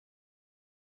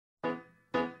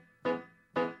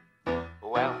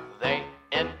Well, they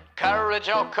encourage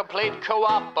your complete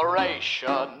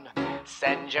cooperation.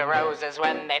 Send you roses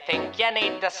when they think you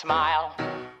need to smile.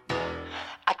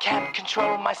 I can't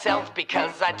control myself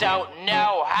because I don't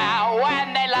know how.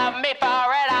 When they love me for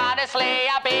it, honestly,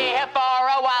 I'll be here for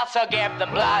a while. So give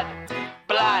them blood,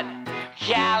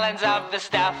 gallons of the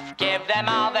stuff. Give them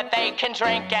all that they can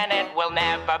drink and it will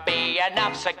never be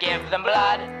enough. So give them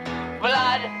blood.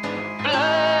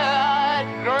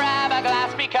 Grab a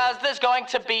glass because there's going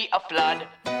to be a flood.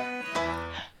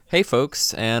 Hey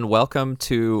folks, and welcome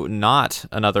to not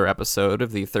another episode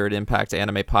of the Third Impact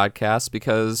Anime Podcast,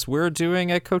 because we're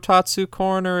doing a Kotatsu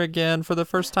Corner again for the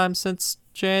first time since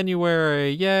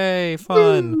January. Yay,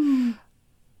 fun! Woo!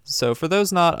 So for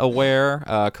those not aware,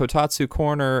 Kotatsu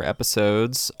Corner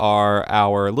episodes are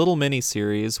our little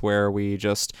mini-series where we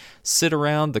just sit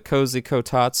around the cozy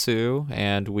Kotatsu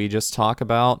and we just talk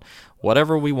about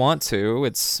whatever we want to.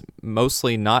 It's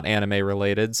mostly not anime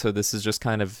related, so this is just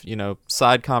kind of,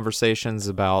 side conversations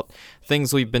about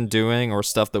things we've been doing or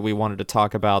stuff that we wanted to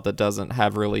talk about that doesn't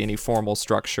have really any formal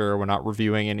structure. We're not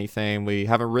reviewing anything. We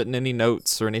haven't written any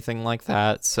notes or anything like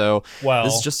that. So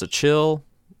this is just a chill.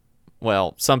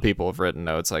 Well, some people have written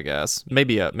notes, I guess.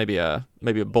 Maybe a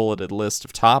bulleted list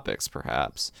of topics,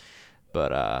 perhaps.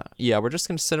 But yeah, we're just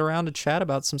going to sit around and chat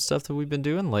about some stuff that we've been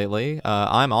doing lately.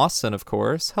 I'm Austin, of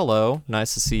course. Hello.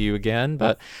 Nice to see you again.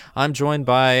 But I'm joined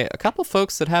by a couple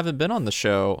folks that haven't been on the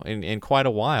show in quite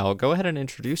a while. Go ahead and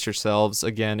introduce yourselves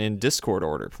again in Discord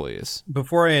order, please.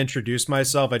 Before I introduce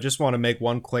myself, I just want to make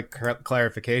one quick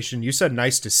clarification. You said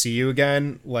nice to see you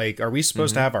again. Like, are we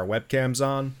supposed to have our webcams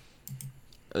on?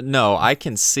 No, I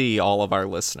can see all of our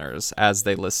listeners as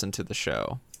they listen to the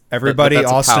show. Everybody,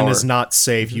 Austin is not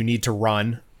safe. You need to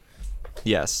run.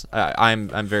 Yes,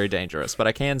 I'm very dangerous, but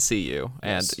I can see you,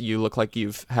 and yes. You look like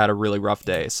you've had a really rough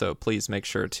day, so please make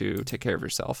sure to take care of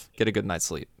yourself. Get a good night's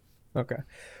sleep. Okay.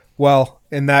 Well,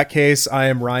 in that case, I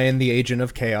am Ryan, the Agent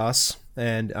of Chaos,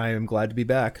 and I am glad to be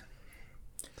back.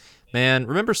 Man,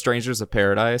 remember Strangers of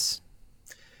Paradise?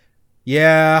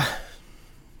 Yeah.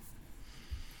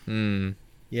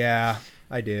 Yeah,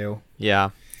 I do.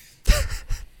 Yeah.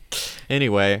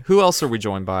 Anyway, who else are we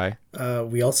joined by?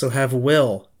 We also have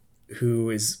Will, who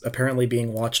is apparently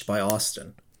being watched by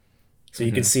Austin. So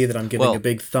you can see that I'm giving a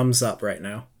big thumbs up right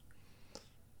now.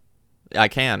 I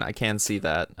can see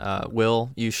that.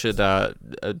 Will, you should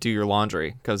do your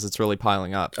laundry, because it's really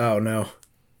piling up. Oh, no.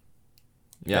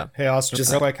 Yeah. Hey, Austin,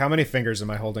 just real quick, how many fingers am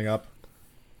I holding up?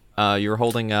 You're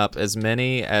holding up as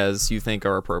many as you think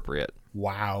are appropriate.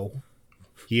 Wow.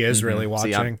 He is really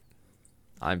watching. See,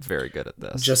 I'm very good at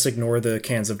this. Just ignore the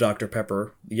cans of Dr.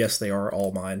 Pepper. Yes, they are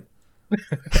all mine.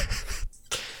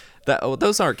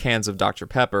 Those aren't cans of Dr.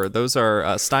 Pepper. Those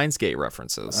are Steins Gate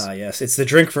references. Yes, it's the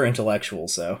drink for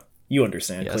intellectuals, so you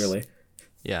understand, clearly.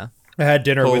 Yeah. I had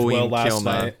dinner with Will last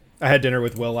night.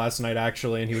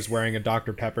 Actually, and he was wearing a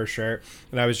Dr. Pepper shirt.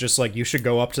 And I was just like, you should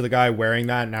go up to the guy wearing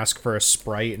that and ask for a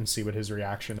Sprite and see what his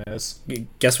reaction is.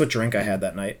 Guess what drink I had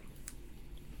that night?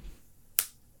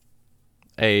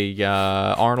 A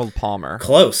Arnold Palmer.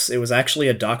 Close. It was actually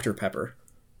a Dr. Pepper.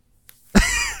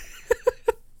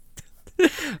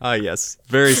 Yes.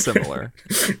 Very similar.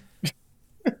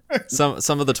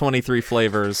 Some of the 23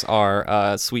 flavors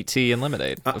are sweet tea and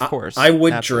lemonade, of course. I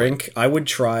would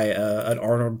try an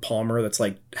Arnold Palmer that's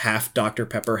like half Dr.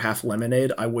 Pepper, half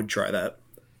lemonade. I would try that.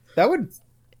 That would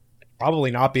probably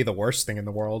not be the worst thing in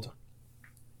the world.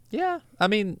 Yeah. I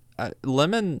mean,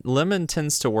 lemon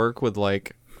tends to work with,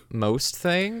 like, most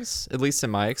things, at least in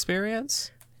my experience.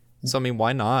 So, I mean,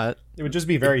 why not? It would just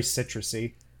be very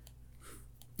citrusy.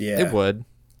 Yeah. It would.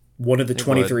 One of the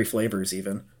 23 flavors,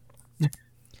 even.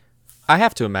 I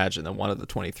have to imagine that one of the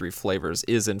 23 flavors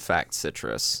is, in fact,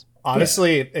 citrus.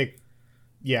 Honestly,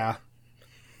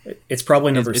 it's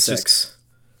probably number 6. Just,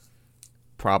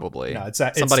 probably. No, it's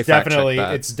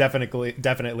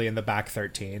definitely in the back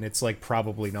 13. It's like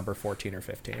probably number 14 or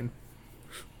 15.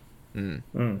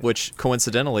 Which,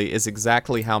 coincidentally, is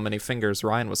exactly how many fingers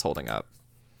Ryan was holding up.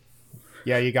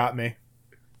 Yeah, you got me.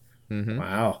 Mm-hmm.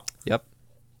 Wow. Yep.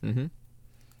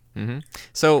 Mm-hmm.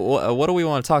 So, what do we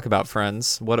want to talk about,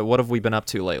 friends? What have we been up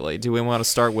to lately? Do we want to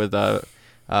start with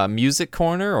music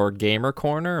corner or gamer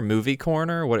corner or movie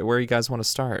corner? Where you guys want to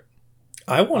start?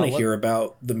 I want to hear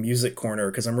about the music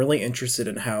corner, because I'm really interested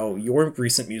in how your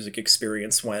recent music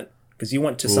experience went, because you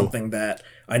went to something that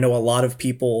I know a lot of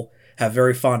people have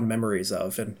very fond memories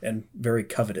of and very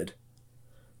coveted.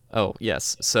 Oh,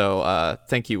 yes. So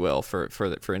thank you, Will,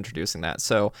 for introducing that.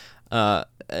 So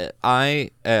I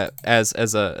as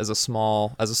a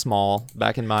small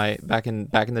back in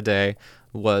the day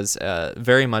was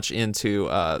very much into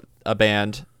a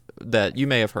band that you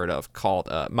may have heard of called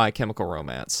My Chemical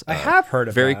Romance. I have heard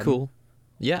of very them. Cool.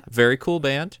 Yeah, very cool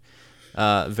band.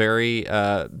 Very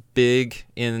big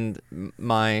in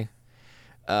my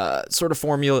sort of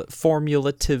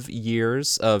formulative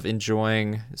years of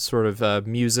enjoying sort of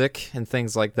music and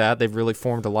things like that. They've really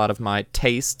formed a lot of my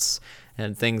tastes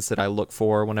and things that I look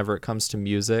for whenever it comes to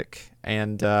music.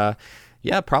 And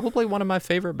yeah, probably one of my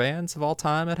favorite bands of all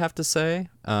time, I'd have to say.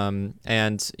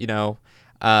 And, you know,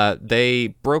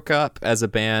 they broke up as a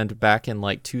band back in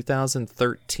like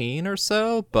 2013 or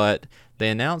so, but they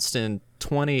announced in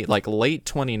late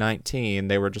 2019,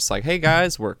 they were just like, hey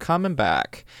guys, we're coming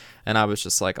back. And I was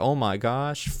just like, oh my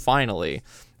gosh, finally.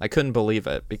 I couldn't believe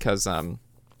it because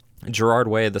Gerard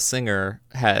Way, the singer,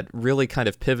 had really kind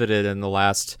of pivoted in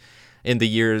the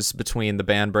years between the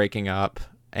band breaking up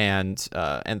and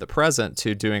the present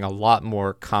to doing a lot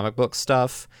more comic book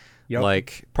stuff. Yep.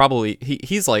 Like probably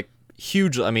he's like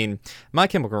huge. I mean, My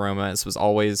Chemical Romance was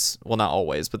always, well, not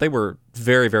always, but they were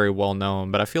very, very well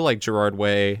known. But I feel like Gerard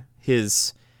Way,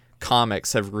 his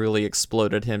comics have really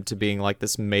exploded him to being like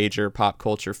this major pop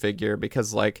culture figure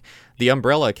because like The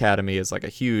Umbrella Academy is like a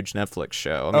huge Netflix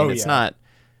show. I mean,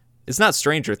 it's not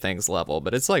Stranger Things level,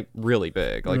 but it's like really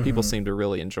big. Like people seem to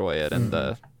really enjoy it, and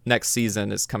the next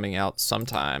season is coming out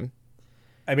sometime.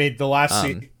 I mean, the last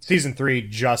season 3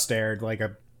 just aired like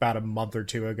about a month or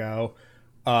two ago.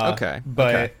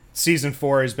 But season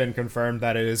 4 has been confirmed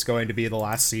that it is going to be the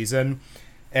last season.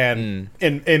 And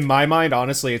in my mind,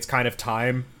 honestly, it's kind of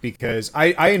time because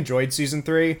I enjoyed season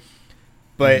 3,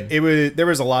 but there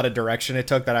was a lot of direction it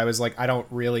took that I was like, I don't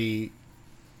really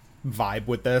vibe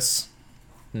with this.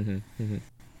 And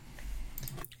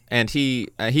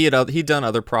he'd done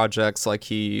other projects, like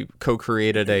he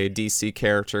co-created a DC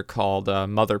character called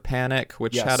Mother Panic,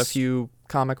 which had a few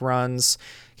comic runs.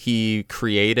 He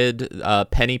created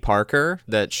Penny Parker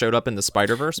that showed up in the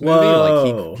Spider-Verse movie.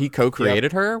 Whoa. Like he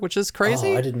co-created her, which is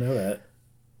crazy. Oh, I didn't know that.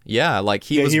 Yeah, like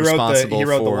he was responsible. He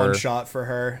wrote the one shot for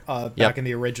her back in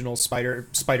the original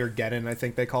Spider-Geddon, I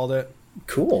think they called it.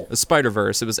 Cool. The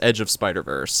Spider-Verse. It was Edge of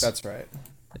Spider-Verse. That's right.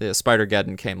 Yeah,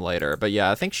 Spider-Geddon came later, but yeah,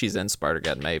 I think she's in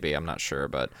Spider-Geddon. Maybe, I'm not sure,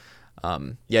 but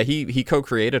yeah, he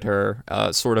co-created her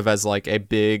sort of as like a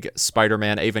big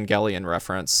Spider-Man Evangelion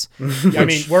reference. I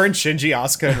mean, weren't Shinji,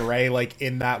 Asuka, and Rei like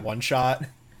in that one shot?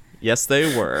 Yes,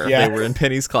 they were. Yeah. They were in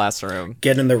Penny's classroom.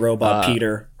 Get in the robot,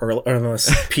 Peter, or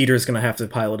unless Peter's gonna have to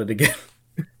pilot it again.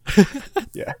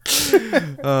 Yeah.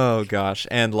 Oh gosh,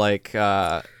 and like.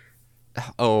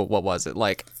 What was it?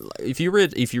 Like, if you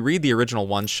read the original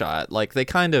one shot, like they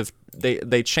kind of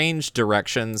they changed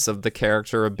directions of the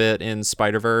character a bit in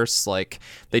Spider-Verse. Like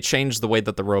they changed the way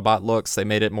that the robot looks. They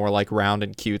made it more like round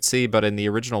and cutesy. But in the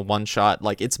original one shot,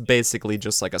 like it's basically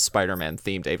just like a Spider-Man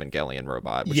themed Evangelion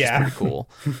robot, which is pretty cool.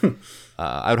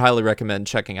 I would highly recommend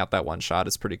checking out that one shot.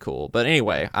 It's pretty cool. But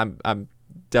anyway, I'm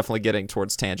definitely getting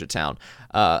towards Tangent Town.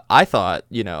 I thought,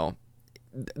 you know,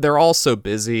 they're all so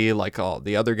busy. Like all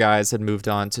the other guys had moved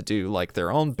on to do like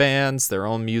their own bands, their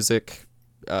own music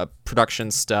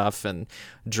production stuff, and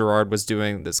Gerard was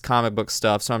doing this comic book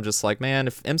stuff. So I'm just like, man,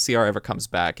 if MCR ever comes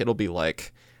back, it'll be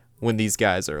like when these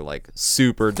guys are like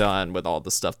super done with all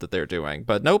the stuff that they're doing.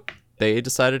 But nope, they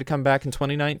decided to come back in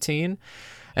 2019,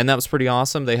 and that was pretty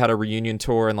awesome. They had a reunion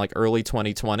tour in like early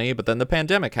 2020, but then the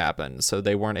pandemic happened, so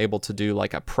they weren't able to do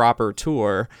like a proper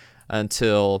tour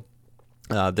until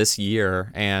this year,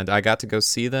 and I got to go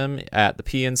see them at the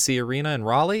PNC Arena in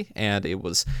Raleigh, and it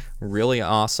was really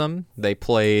awesome. They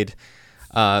played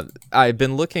I've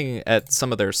been looking at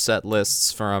some of their set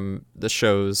lists from the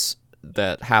shows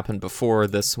that happened before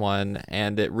this one,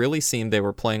 and it really seemed they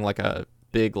were playing like a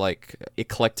big like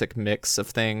eclectic mix of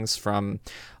things from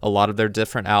a lot of their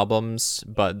different albums,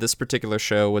 but this particular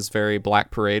show was very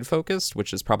Black Parade focused,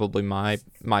 which is probably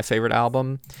my favorite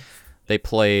album. They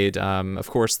played, of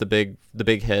course, the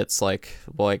big hits like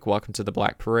Welcome to the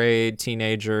Black Parade,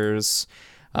 Teenagers,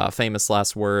 Famous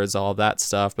Last Words, all of that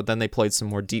stuff. But then they played some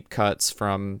more deep cuts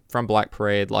from Black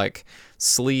Parade, like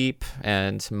Sleep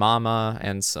and Mama,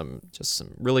 and some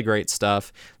really great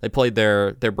stuff. They played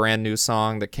their brand new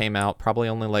song that came out probably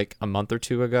only like a month or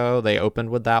two ago. They opened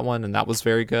with that one, and that was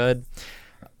very good.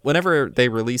 Whenever they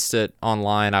released it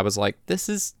online, I was like, this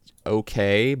is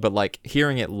okay, but like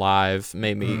hearing it live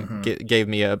made me gave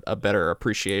me a better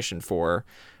appreciation for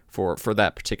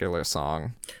that particular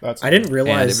song. I didn't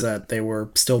realize that they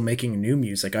were still making new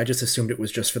music. I just assumed it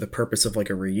was just for the purpose of like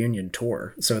a reunion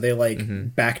tour. So they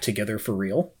like back together for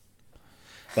real,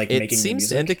 like making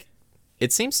music.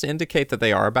 It seems to indicate that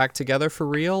they are back together for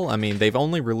real. I mean, they've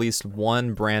only released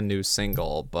one brand new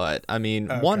single, but I mean,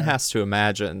 one has to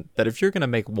imagine that if you're gonna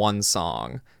make one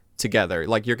song together.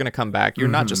 Like, you're going to come back. You're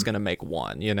not just going to make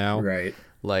one, you know? Right.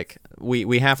 Like,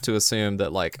 we have to assume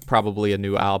that, like, probably a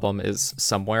new album is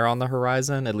somewhere on the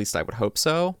horizon. At least I would hope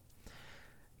so.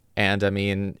 And, I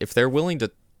mean, if they're willing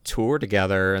to tour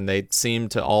together and they seem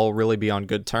to all really be on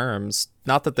good terms,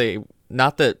 not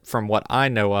that from what I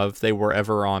know of, they were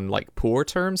ever on, like, poor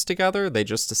terms together. They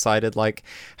just decided, like,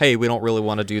 hey, we don't really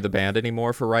want to do the band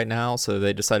anymore for right now, so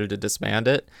they decided to disband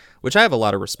it, which I have a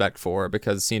lot of respect for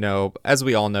because, you know, as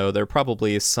we all know, there are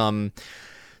probably some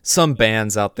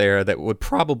bands out there that would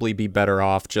probably be better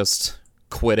off just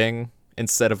quitting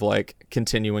instead of, like,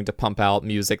 continuing to pump out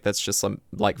music that's just,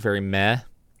 like, very meh.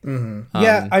 Mm-hmm.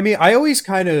 Yeah, I mean, I always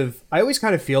kind of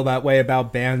feel that way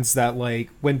about bands that,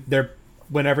 like,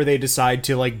 whenever they decide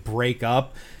to, like, break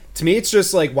up, to me it's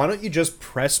just like, why don't you just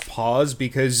press pause,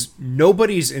 because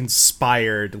nobody's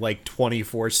inspired, like,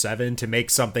 24/7 to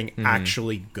make something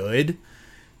actually good.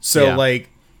 So like,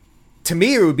 to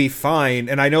me it would be fine,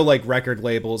 and I know, like, record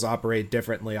labels operate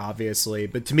differently, obviously,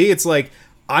 but to me it's like,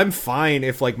 I'm fine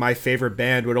if, like, my favorite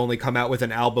band would only come out with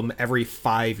an album every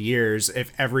 5 years,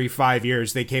 if every 5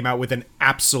 years they came out with an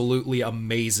absolutely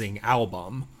amazing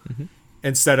album,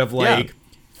 instead of, like,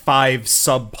 5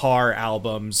 subpar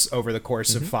albums over the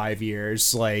course of 5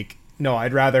 years. Like, no,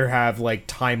 I'd rather have, like,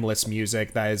 timeless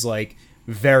music that is, like,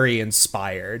 very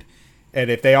inspired. And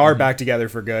if they are back together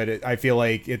for good, I feel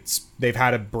like they've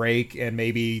had a break and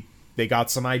maybe they got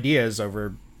some ideas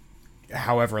over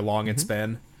however long it's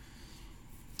been.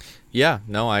 Yeah,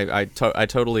 no, I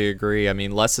totally agree. I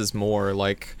mean, less is more.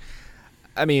 Like,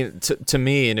 I mean, to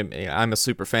me, and I'm a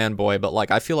super fanboy, but, like,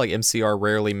 I feel like MCR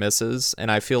rarely misses, and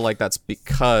I feel like that's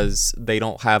because they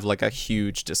don't have, like, a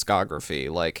huge discography.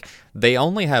 Like, they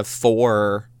only have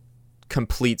 4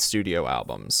 complete studio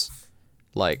albums.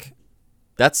 Like,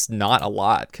 that's not a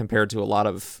lot compared to a lot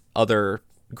of other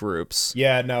groups.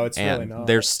 Yeah, no, it's really not.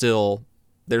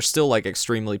 They're still like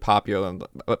extremely popular and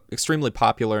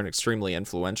extremely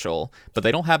influential, but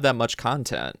they don't have that much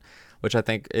content, which I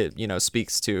think it, you know,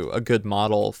 speaks to a good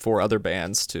model for other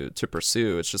bands to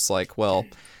pursue. It's just like, well,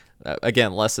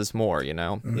 again, less is more, you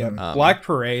know? Yeah. Black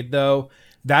Parade, though,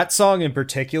 that song in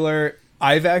particular,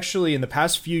 I've actually, in the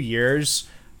past few years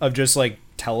of just, like,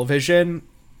 television,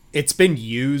 it's been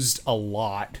used a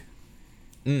lot.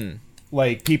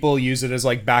 Like, people use it as,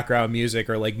 like, background music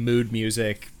or, like, mood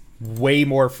music way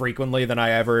more frequently than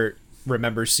I ever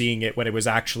remember seeing it when it was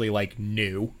actually, like,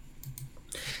 new.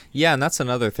 Yeah, and that's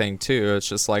another thing too. It's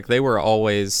just like, they were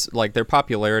always, like, their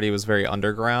popularity was very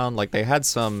underground. Like, they had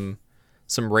some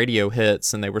radio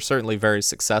hits and they were certainly very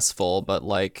successful, but,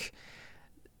 like,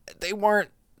 they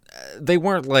weren't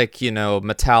like, you know,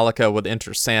 Metallica with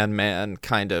Enter Sandman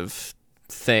kind of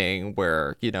thing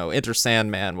where, you know, Enter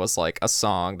Sandman was like a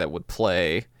song that would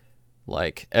play,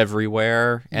 like,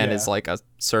 everywhere and is like a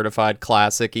certified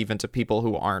classic even to people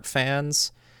who aren't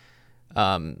fans.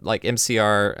 Like,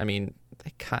 MCR, I mean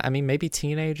maybe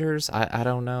teenagers, I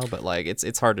don't know, but, like,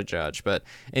 it's hard to judge. But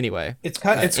anyway, it's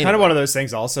kind of one of those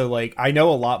things also. Like, I know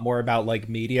a lot more about, like,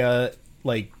 media,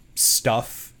 like,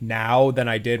 stuff now than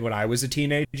I did when I was a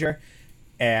teenager,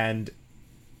 and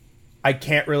I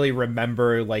can't really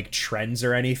remember, like, trends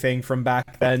or anything from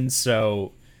back then,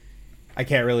 so I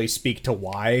can't really speak to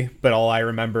why, but all I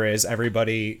remember is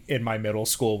everybody in my middle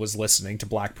school was listening to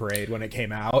Black Parade when it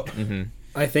came out.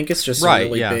 I think it's just a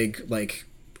really big, like,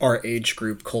 our age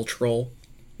group cultural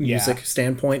music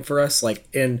standpoint for us. Like,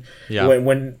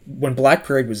 when Black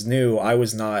Parade was new, I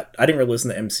didn't really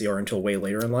listen to MCR until way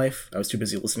later in life. I was too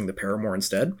busy listening to Paramore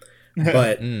instead.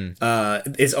 But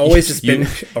it's always just been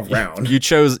around. You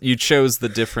chose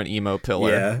the different emo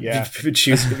pillar. Yeah.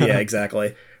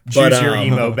 Exactly. Choose your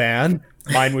emo band.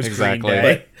 Mine was Green Day.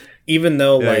 But even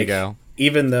though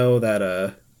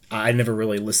that I never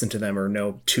really listened to them or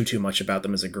know too much about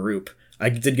them as a group, I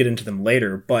did get into them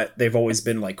later, but they've always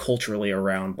been, like, culturally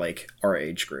around, like, our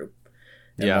age group.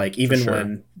 And like, even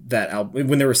when that album,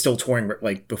 when they were still touring,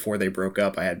 like, before they broke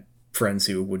up, I had friends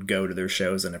who would go to their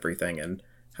shows and everything and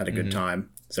had a good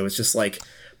time. So it's just like,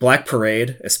 Black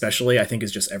Parade, especially, I think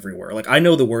is just everywhere. Like, I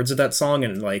know the words of that song,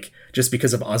 and, like, just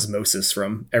because of osmosis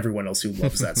from everyone else who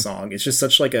loves that song, it's just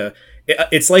such, like,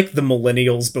 it's like the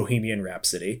millennials' Bohemian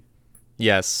Rhapsody.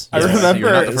 Yes. I remember,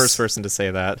 you're not the first person to say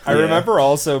that. I remember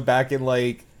also back in,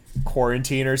 like,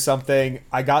 quarantine or something,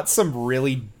 I got some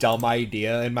really dumb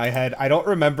idea in my head. I don't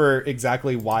remember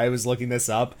exactly why I was looking this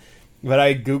up, but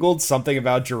I Googled something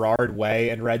about Gerard Way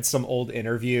and read some old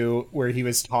interview where he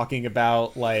was talking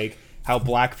about, like, how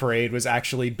Black Parade was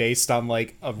actually based on,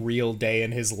 like, a real day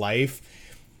in his life,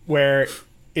 where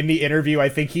in the interview, I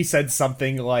think he said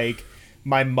something like,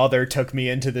 my mother took me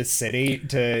into the city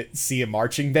to see a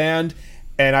marching band,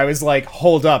 And I was like,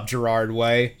 hold up, Gerard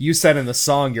Way. You said in the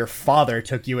song your father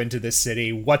took you into this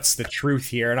city. What's the truth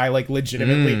here? And I like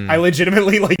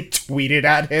legitimately like tweeted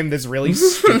at him this really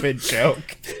stupid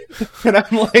joke. And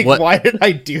I'm like, why did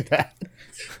I do that?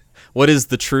 What is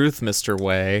the truth, Mr.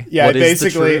 Way? Yeah,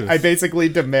 I basically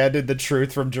demanded the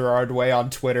truth from Gerard Way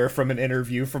on Twitter from an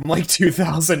interview from like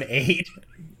 2008.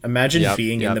 Imagine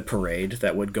being in the parade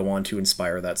that would go on to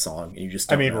inspire that song. And you just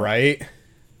don't know. Right?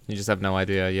 You just have no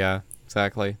idea. Yeah.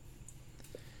 Exactly.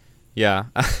 Yeah.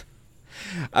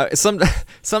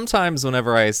 Sometimes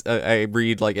whenever I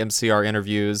read like MCR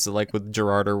interviews like with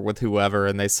Gerard or with whoever,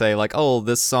 and they say like, oh,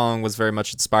 this song was very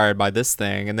much inspired by this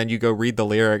thing, and then you go read the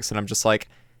lyrics and I'm just like,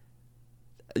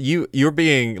 you're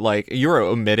being like, you're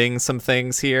omitting some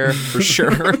things here for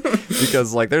sure,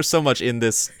 because like there's so much in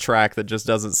this track that just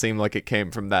doesn't seem like it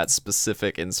came from that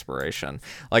specific inspiration.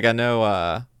 Like I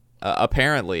know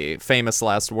apparently Famous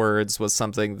Last Words was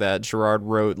something that Gerard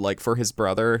wrote like for his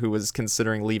brother who was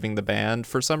considering leaving the band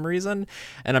for some reason,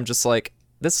 and I'm just like,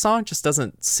 this song just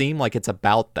doesn't seem like it's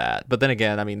about that. But then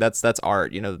again, I mean, that's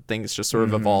art, you know, things just sort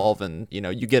of evolve, and you know,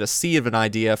 you get a seed of an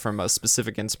idea from a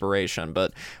specific inspiration,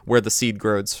 but where the seed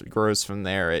grows from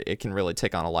there, it can really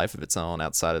take on a life of its own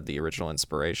outside of the original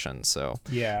inspiration. So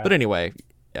yeah, but anyway,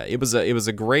 yeah, it was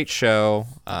a great show.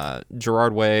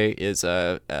 Gerard Way is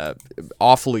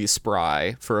awfully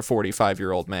spry for a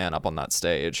 45-year-old man up on that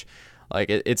stage. Like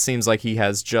it seems like he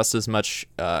has just as much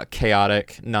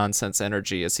chaotic nonsense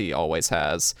energy as he always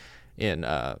has in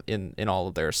all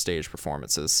of their stage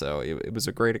performances. So it was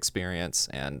a great experience,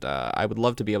 and I would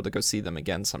love to be able to go see them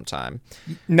again sometime.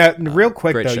 Now, real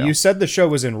quick though, show. You said the show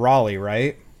was in Raleigh,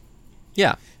 right?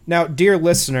 Yeah. Now, dear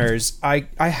listeners, I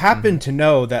happen to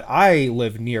know that I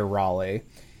live near Raleigh.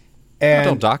 And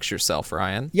don't dox yourself,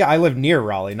 Ryan. Yeah, I live near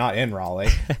Raleigh, not in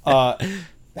Raleigh.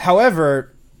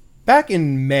 However, back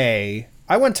in May,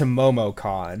 I went to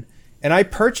MomoCon, and I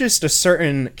purchased a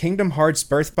certain Kingdom Hearts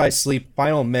Birth by Sleep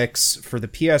Final Mix for the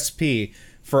PSP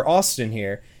for Austin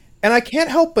here. And I can't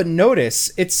help but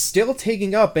notice it's still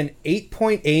taking up an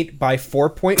 8.8 by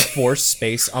 4.4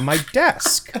 space on my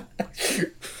desk.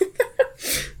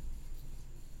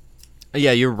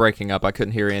 Yeah, you were breaking up. I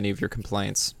couldn't hear any of your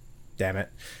complaints. Damn it.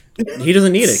 He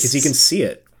doesn't need it because he can see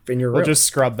it in your room. We'll just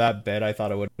scrub that bit. I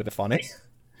thought it would have been funny.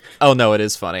 Oh, no, it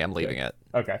is funny. I'm leaving it.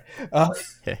 Okay.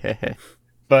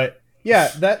 But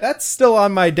yeah, that's still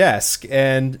on my desk,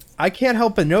 and I can't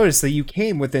help but notice that you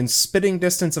came within spitting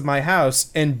distance of my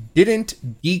house and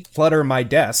didn't declutter my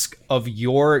desk of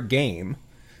your game.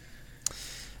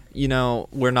 You know,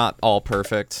 we're not all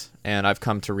perfect, and I've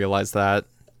come to realize that.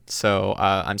 So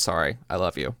I'm sorry. I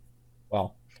love you.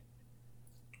 Well,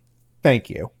 thank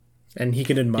you. And he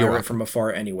can admire it from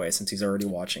afar anyway, since he's already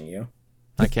watching you.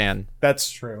 I can. That's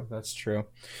true. That's true.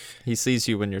 He sees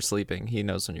you when you're sleeping. He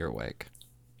knows when you're awake.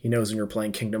 He knows when you're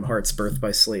playing Kingdom Hearts Birth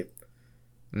by Sleep.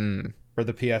 For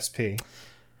the PSP.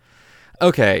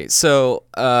 Okay, so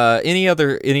any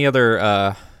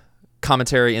other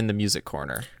commentary in the music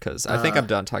corner? Because I think I'm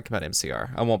done talking about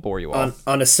MCR. I won't bore you all.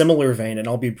 On a similar vein, and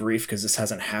I'll be brief because this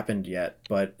hasn't happened yet,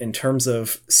 but in terms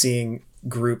of seeing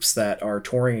groups that are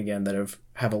touring again that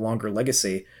have a longer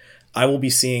legacy, I will be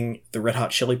seeing the Red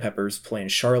Hot Chili Peppers play in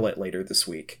Charlotte later this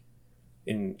week.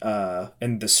 And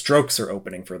the Strokes are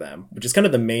opening for them, which is kind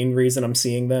of the main reason I'm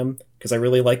seeing them, because I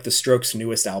really like the Strokes'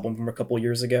 newest album from a couple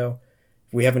years ago.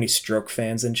 If we have any Stroke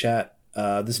fans in chat,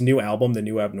 this new album, The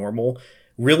New Abnormal,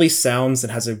 really sounds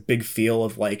and has a big feel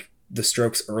of like the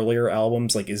Strokes' earlier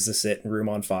albums, like Is This It and Room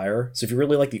on Fire. So if you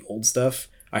really like the old stuff,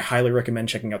 I highly recommend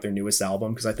checking out their newest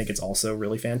album, because I think it's also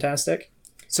really fantastic.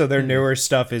 So their newer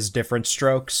stuff is different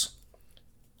Strokes?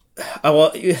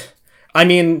 Well, I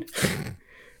mean...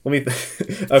 Let me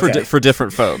okay. for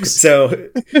different folks. So,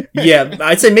 yeah,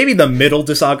 I'd say maybe the middle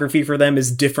discography for them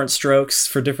is different Strokes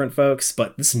for different folks,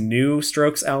 but this new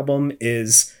Strokes album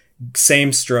is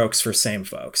same Strokes for same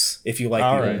folks, if you like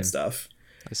the old stuff.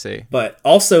 I see. But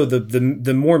also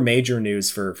the more major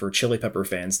news for Chili Pepper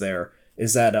fans there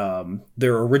is that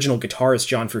their original guitarist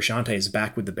John Frusciante is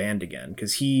back with the band again,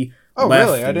 because he left.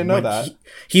 Really? I didn't know that.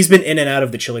 He's been in and out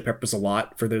of the Chili Peppers a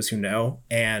lot, for those who know,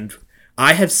 and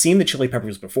I have seen the Chili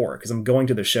Peppers before because I'm going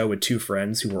to the show with two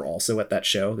friends who were also at that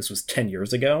show. This was 10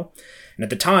 years ago. And at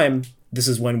the time, this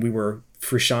is when we were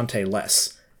Frusciante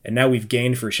less. And now we've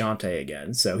gained Frusciante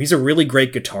again. So he's a really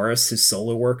great guitarist. His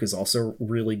solo work is also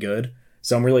really good.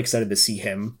 So I'm really excited to see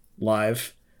him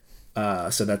live.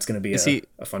 So that's going to be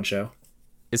a fun show.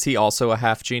 Is he also a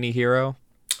half genie hero?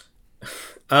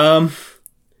 I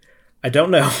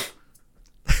don't know.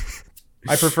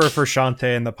 I prefer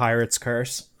Frusciante and the Pirate's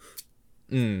Curse.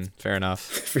 Fair enough.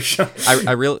 For sure.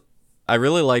 I I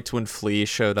really liked when Flea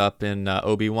showed up in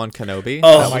Obi-Wan Kenobi.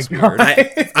 Oh my god!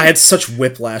 I had such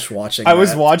whiplash watching. I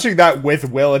was watching that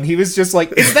with Will, and he was just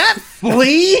like, "Is that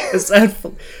Flea? Is that?"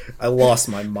 I lost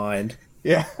my mind.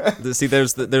 Yeah. See,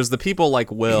 there's the people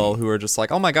like Will who are just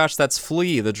like, oh my gosh, that's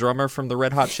Flea, the drummer from the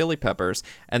Red Hot Chili Peppers.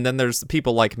 And then there's the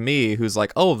people like me who's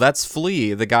like, oh, that's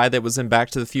Flea, the guy that was in Back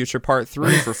to the Future Part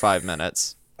 3 for 5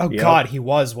 minutes. Oh, yep. God, he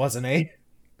wasn't he?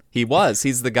 He was.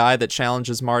 He's the guy that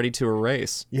challenges Marty to a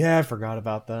race. Yeah, I forgot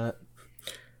about that.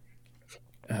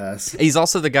 He's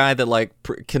also the guy that like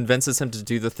convinces him to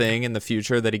do the thing in the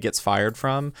future that he gets fired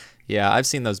from. Yeah, I've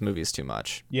seen those movies too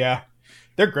much. Yeah.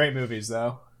 They're great movies,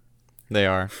 though. They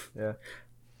are. Yeah.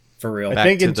 For real. I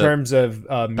think in terms of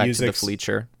music... Back to the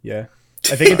Fleacher. Yeah.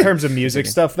 I think in terms of music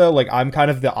stuff, though, like, I'm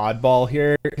kind of the oddball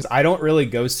here, because I don't really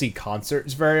go see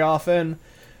concerts very often.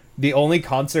 The only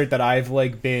concert that I've,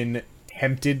 like, been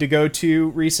tempted to go to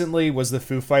recently was the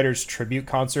Foo Fighters tribute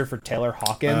concert for Taylor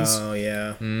Hawkins. Oh,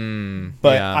 yeah.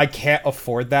 But yeah. I can't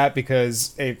afford that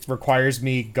because it requires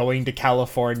me going to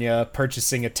California,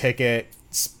 purchasing a ticket,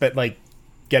 but, like,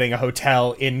 getting a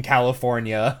hotel in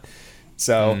California...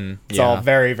 So it's all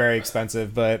very, very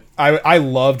expensive. But I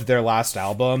loved their last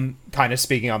album, kind of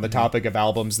speaking on the topic of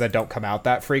albums that don't come out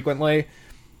that frequently.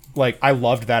 Like, I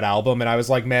loved that album, and I was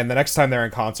like, man, the next time they're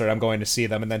in concert, I'm going to see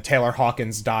them. And then Taylor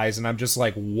Hawkins dies, and I'm just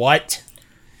like, what?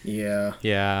 Yeah.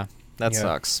 Yeah, that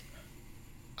sucks.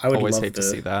 I would always hate to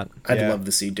see that. I'd love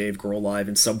to see Dave Grohl live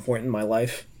at some point in my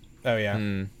life. Oh,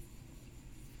 yeah.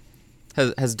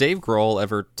 Has Dave Grohl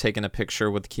ever taken a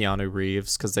picture with Keanu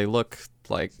Reeves? Because they look...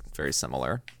 like very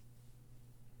similar.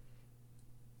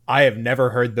 I have never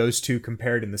heard those two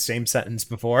compared in the same sentence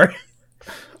before.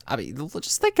 I mean,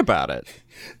 just think about it.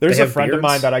 There's a friend of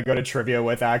mine that I go to trivia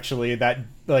with, actually, that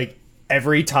like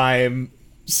every time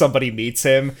somebody meets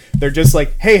him, they're just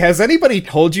like, hey, has anybody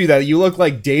told you that you look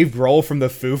like Dave Grohl from the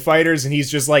Foo Fighters? And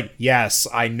he's just like, yes,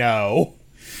 I know.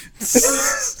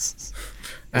 His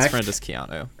friend is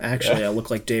Keanu. Actually, I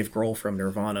look like Dave Grohl from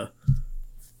Nirvana.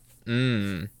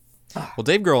 Well,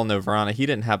 Dave Grohl in Nirvana, he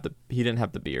didn't have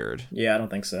the beard. Yeah, I don't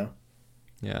think so.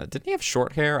 Yeah, didn't he have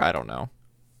short hair? I don't know.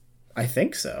 I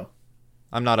think so.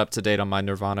 I'm not up to date on my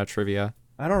Nirvana trivia.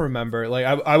 I don't remember. Like,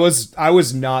 I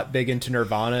was not big into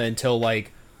Nirvana until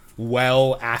like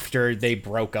well after they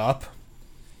broke up.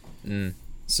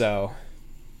 So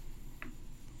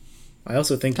I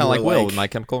also think kind of like Will with My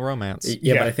Chemical Romance.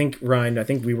 Yeah, but I think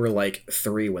Ryan, we were like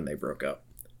 3 when they broke up.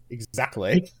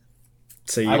 Exactly.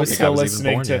 So I was still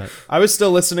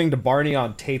listening to Barney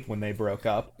on tape when they broke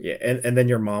up. Yeah, and then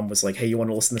your mom was like, "Hey, you want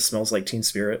to listen to Smells Like Teen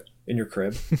Spirit in your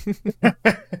crib?" I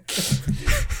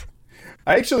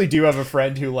actually do have a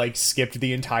friend who like skipped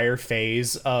the entire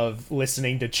phase of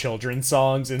listening to children's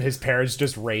songs, and his parents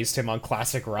just raised him on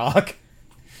classic rock.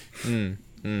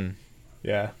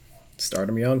 Yeah, start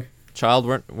him young.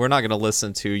 Child, we're not gonna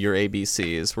listen to your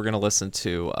ABCs. We're gonna listen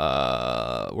to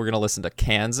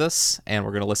Kansas, and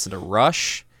we're gonna listen to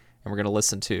Rush, and we're gonna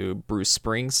listen to Bruce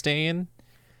Springsteen.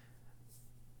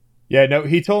 Yeah, no,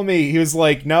 he told me, he was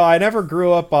like, no, I never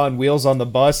grew up on Wheels on the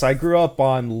Bus. I grew up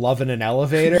on Lovin' an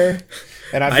Elevator.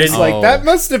 And I'm just like, that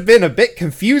must have been a bit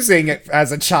confusing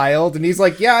as a child. And he's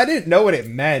like, yeah, I didn't know what it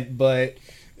meant, but...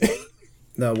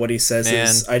 No, what he says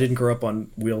is, I didn't grow up on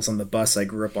Wheels on the Bus. I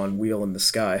grew up on Wheel in the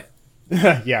Sky.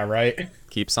 Yeah, right.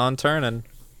 Keeps on turning.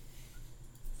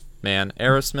 Man,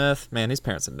 Aerosmith, man, these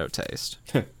parents have no taste.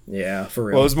 Yeah, for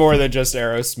real. Well, it was more than just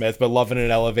Aerosmith, but Lovin'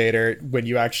 an Elevator, when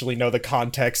you actually know the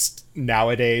context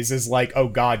nowadays, is like, oh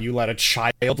god, you let a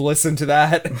child listen to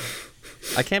that?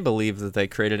 I can't believe that they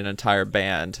created an entire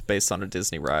band based on a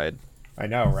Disney ride. I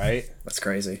know, right? That's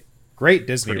crazy. Great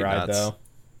Disney ride, though.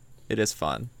 It is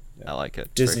fun. I like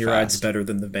it. Disney ride's better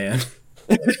than the band.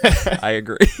 I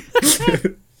agree.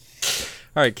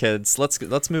 All right, kids.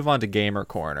 Let's move on to Gamer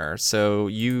Corner. So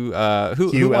who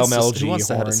wants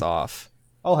to head us off?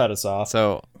 I'll head us off.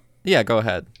 So, yeah, go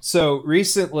ahead. So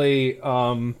recently,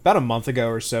 about a month ago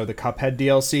or so, the Cuphead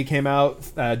DLC came out.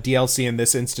 DLC in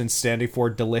this instance standing for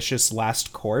Delicious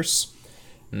Last Course.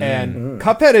 And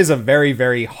Cuphead is a very,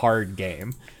 very hard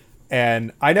game.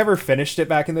 And I never finished it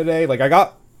back in the day. Like, I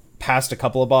got past a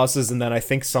couple of bosses, and then I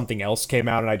think something else came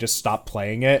out, and I just stopped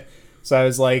playing it. So I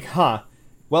was like,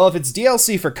 well, if it's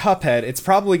DLC for Cuphead, it's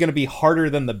probably going to be harder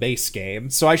than the base game,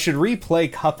 so I should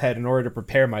replay Cuphead in order to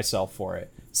prepare myself for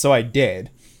it. So I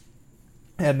did.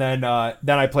 And then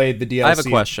I played the DLC. I have a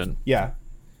question. Yeah.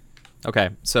 Okay,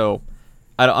 so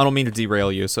I don't mean to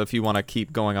derail you, so if you want to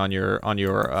keep going on your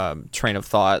train of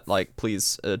thought, like,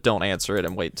 please don't answer it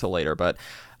and wait till later, but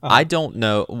I don't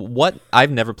know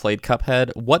I've never played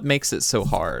Cuphead. What makes it so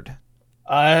hard?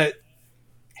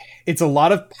 it's a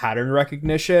lot of pattern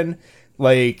recognition.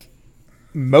 Like,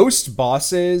 most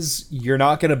bosses, you're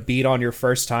not going to beat on your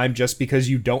first time just because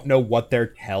you don't know what their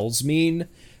tells mean.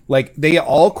 Like, they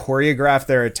all choreograph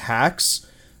their attacks,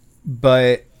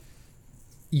 but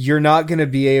you're not going to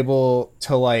be able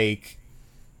to, like,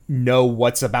 know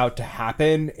what's about to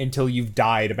happen until you've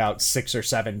died about 6 or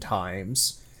 7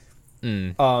 times.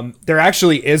 There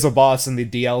actually is a boss in the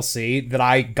DLC that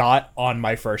I got on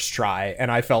my first try, and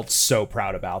I felt so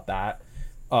proud about that.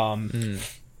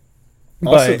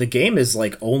 Also, the game is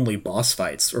like only boss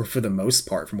fights, or for the most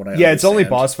part, from what I understand. It's only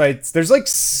boss fights. There's like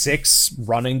 6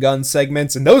 run and gun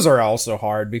segments, and those are also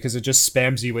hard because it just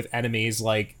spams you with enemies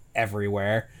like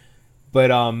everywhere. But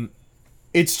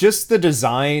it's just the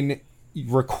design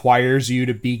requires you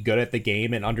to be good at the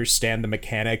game and understand the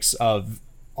mechanics of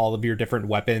all of your different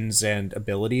weapons and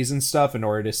abilities and stuff in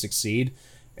order to succeed.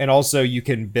 And also, you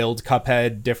can build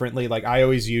Cuphead differently. Like, I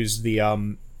always use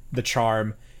the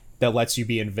charm that lets you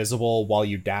be invisible while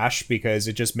you dash, because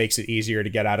it just makes it easier to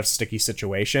get out of sticky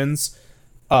situations.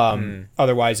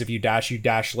 Otherwise, if you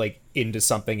dash like into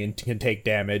something and can take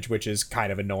damage, which is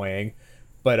kind of annoying.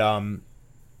 But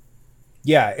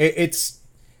yeah, it's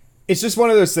just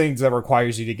one of those things that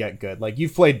requires you to get good. Like,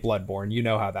 you've played Bloodborne, you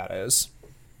know how that is.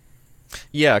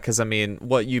 Yeah, because I mean,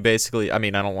 what you basically, I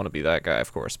mean, I don't want to be that guy,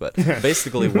 of course, but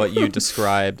basically what you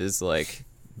described is like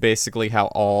basically how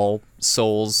all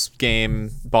Souls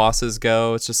game bosses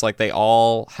go. It's just like they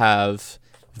all have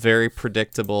very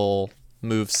predictable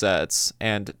movesets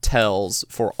and tells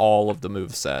for all of the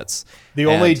movesets. The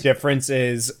only difference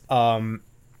is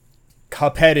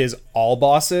Cuphead is all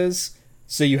bosses,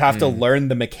 so you have to learn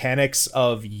the mechanics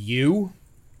of you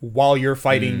while you're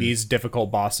fighting these difficult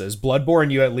bosses.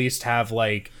 Bloodborne, you at least have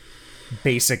like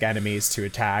basic enemies to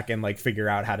attack and like figure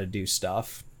out how to do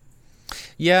stuff.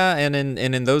 Yeah, and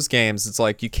in those games, it's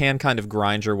like you can kind of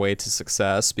grind your way to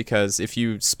success, because if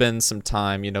you spend some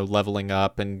time, leveling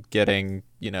up and getting,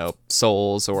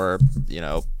 souls or,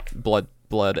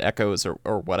 blood echoes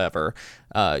or whatever,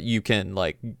 you can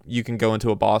go into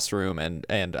a boss room and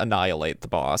annihilate the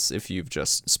boss if you've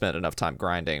just spent enough time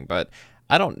grinding. But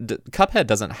Cuphead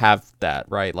doesn't have that,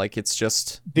 right? Like, it's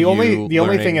just the only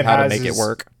thing it has to make is it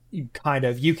work.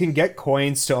 You can get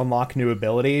coins to unlock new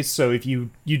abilities, so if you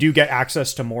do get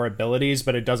access to more abilities,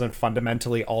 but it doesn't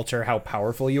fundamentally alter how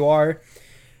powerful you are.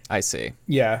 I see.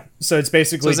 Yeah, so it's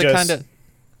basically is it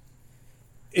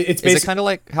kind of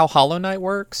like how Hollow Knight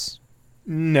works?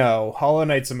 No, Hollow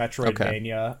Knight's a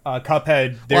Metroidvania. Okay.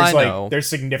 Cuphead, there's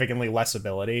significantly less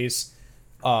abilities.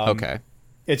 Okay.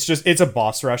 It's a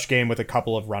boss rush game with a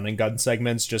couple of run and gun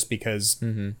segments, just because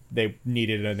they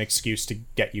needed an excuse to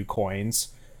get you coins.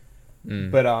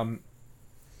 But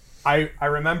I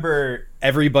remember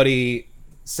everybody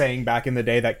saying back in the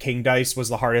day that King Dice was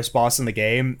the hardest boss in the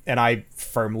game, and I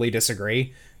firmly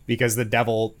disagree, because the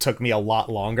devil took me a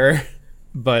lot longer.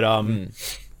 But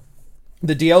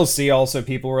the DLC also,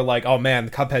 people were like, oh man,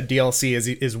 the Cuphead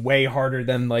DLC is way harder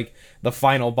than like the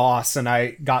final boss, and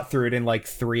I got through it in like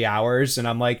 3 hours, and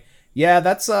I'm like, yeah,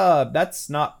 that's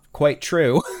not quite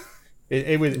true.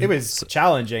 it was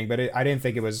challenging, but I didn't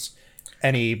think it was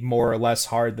any more or less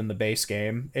hard than the base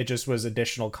game. It just was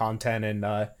additional content,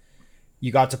 and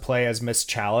you got to play as Miss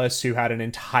Chalice, who had an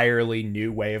entirely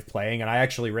new way of playing, and I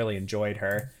actually really enjoyed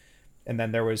her. And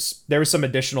then there was some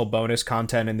additional bonus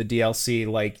content in the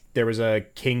DLC, like there was a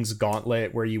King's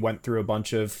Gauntlet where you went through a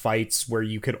bunch of fights where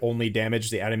you could only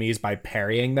damage the enemies by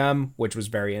parrying them, which was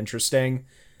very interesting.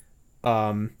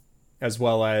 As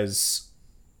well as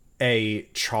a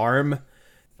charm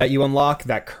that you unlock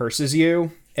that curses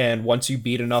you, and once you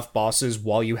beat enough bosses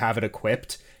while you have it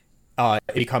equipped,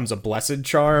 it becomes a blessed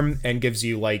charm and gives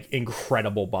you like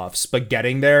incredible buffs. But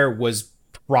getting there was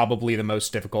probably the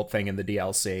most difficult thing in the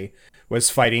DLC, was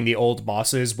fighting the old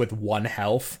bosses with 1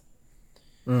 health.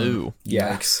 Ooh.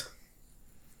 Yeah. Yikes.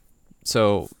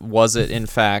 So was it in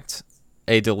fact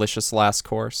a delicious last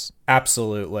course?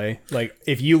 Absolutely. Like,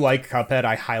 if you like Cuphead,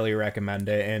 I highly recommend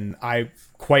it, and I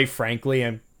quite frankly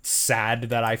am sad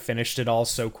that I finished it all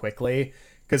so quickly,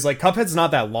 because like Cuphead's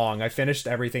not that long. I finished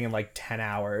everything in like 10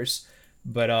 hours,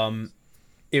 but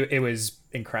it was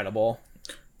incredible.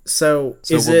 So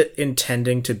is it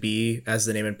intending to be, as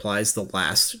the name implies, the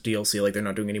last DLC? Like, they're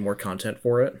not doing any more content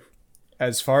for it?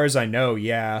 As far as I know,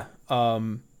 yeah.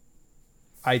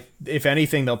 If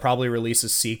anything, they'll probably release a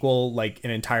sequel, like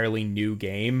an entirely new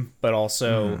game, but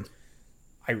also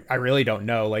I really don't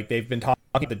know. Like, they've been talking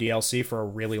about the DLC for a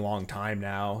really long time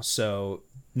now, so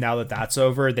now that that's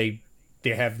over, they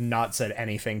have not said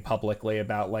anything publicly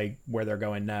about like where they're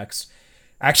going next.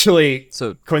 Actually,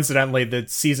 so coincidentally, the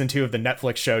season 2 of the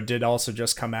Netflix show did also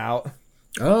just come out.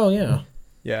 Oh, yeah.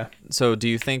 Yeah. So do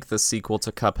you think the sequel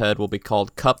to Cuphead will be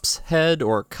called Cup's Head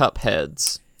or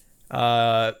Cupheads?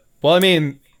 Well, I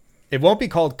mean, it won't be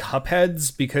called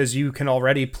Cupheads because you can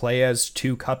already play as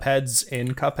 2 Cupheads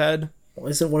in Cuphead. Well,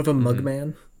 isn't one of them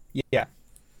Mugman? Yeah.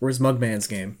 Where's Mugman's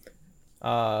game?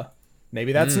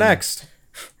 Maybe that's next.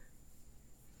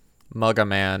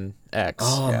 Muggaman X.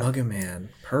 Oh, yeah. Muggaman.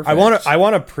 Perfect. I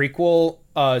want a prequel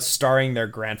starring their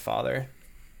grandfather.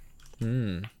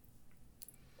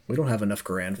 We don't have enough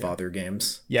grandfather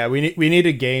games. Yeah, we need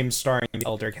a game starring the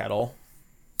Elder Kettle.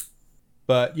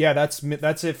 But yeah, that's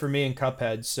it for me and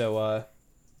Cuphead. So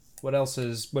what else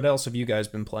have you guys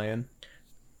been playing?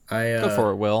 Go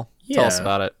for it, Will. Yeah, tell us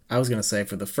about it. I was gonna say,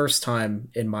 for the first time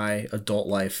in my adult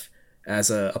life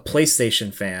as a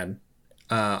PlayStation fan,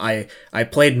 I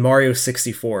played Mario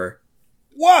 64.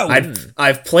 Whoa!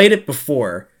 I've played it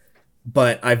before,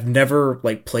 but I've never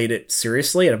played it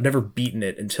seriously, and I've never beaten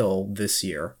it until this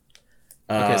year.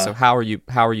 Okay, so how are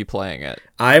you playing it?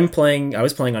 I was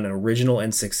playing on an original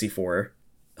N64,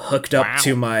 hooked up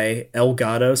to my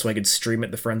Elgato so I could stream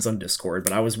it to friends on Discord,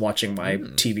 but I was watching my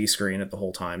TV screen at the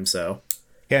whole time, so...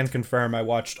 Can confirm I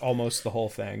watched almost the whole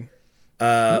thing.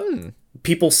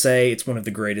 People say it's one of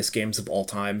the greatest games of all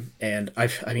time, and I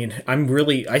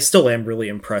still am really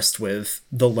impressed with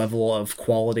the level of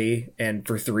quality and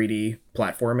for 3D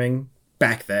platforming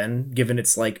back then, given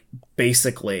it's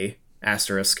basically...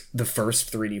 asterisk, the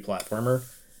first 3D platformer.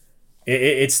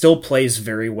 It still plays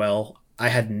very well. I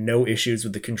had no issues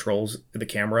with the controls of the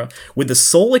camera, with the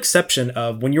sole exception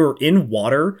of when you're in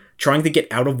water, trying to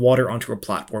get out of water onto a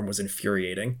platform was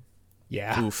infuriating.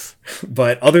 Yeah. Oof.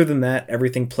 But other than that,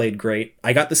 everything played great.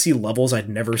 I got to see levels I'd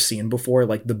never seen before,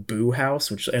 like the Boo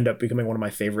House, which ended up becoming one of my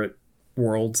favorite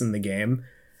worlds in the game.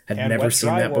 Had never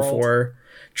seen that before.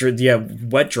 Yeah,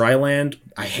 Wet Dry Land.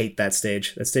 I hate that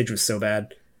stage. That stage was so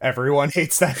bad. Everyone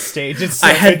hates that stage.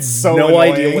 I had so no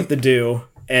annoying. idea what to do.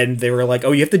 And they were like,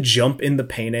 oh, you have to jump in the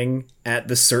painting at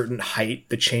the certain height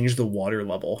to change the water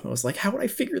level. And I was like, how would I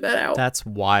figure that out? That's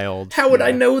wild. How would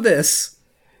I know this?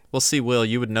 Well, see, Will,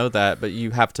 you would know that, but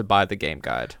you have to buy the game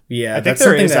guide. Yeah, I think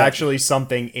there is actually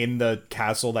something in the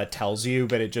castle that tells you,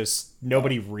 but it just...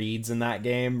 Nobody reads in that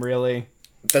game, really.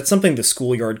 That's something the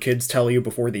schoolyard kids tell you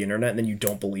before the internet, and then you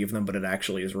don't believe them, but it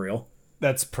actually is real.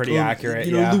 That's pretty accurate,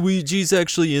 you know, Luigi's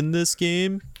actually in this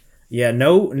game? Yeah,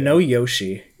 no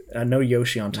Yoshi. No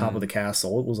Yoshi on top of the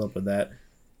castle. What was up with that?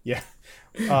 Yeah.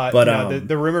 But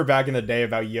the rumor back in the day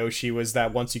about Yoshi was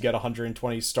that once you get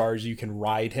 120 stars, you can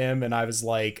ride him. And I was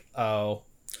like, oh,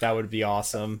 that would be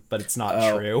awesome. But it's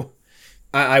not true.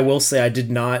 I will say I did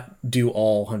not do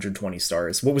all 120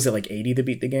 stars. What was it, 80 to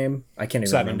beat the game? I can't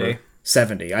even remember.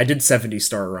 70. I did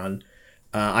 70-star run.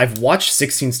 I've watched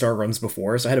 16-star runs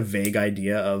before, so I had a vague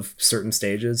idea of certain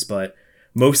stages, but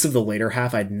most of the later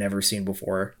half I'd never seen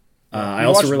before. I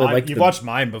also really like. You've watched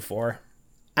mine before.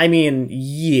 I mean,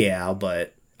 yeah,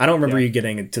 but I don't remember you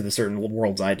getting to the certain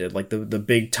worlds I did, like the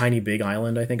big, tiny, big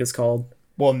island, I think it's called.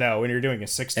 Well, no, when you're doing a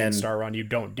 16-star run, you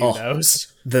don't do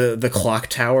those. The clock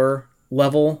tower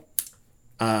level.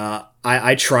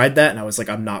 I tried that and I was like,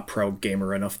 I'm not pro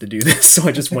gamer enough to do this, so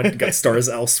I just went and got stars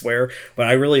elsewhere. But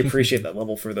I really appreciate that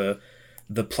level for the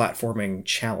platforming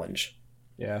challenge.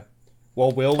 Yeah.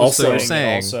 Well, Will was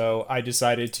saying also, I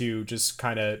decided to just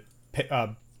kind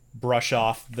of brush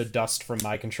off the dust from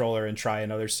my controller and try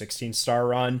another 16-star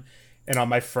run. And on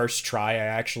my first try, I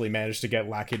actually managed to get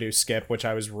Lakitu Skip, which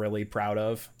I was really proud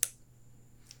of.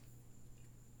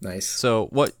 Nice. So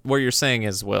what you're saying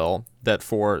is, Will, that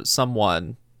for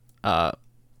someone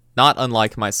not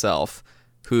unlike myself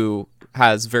who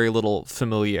has very little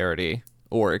familiarity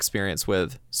or experience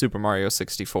with Super Mario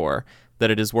 64, that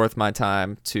it is worth my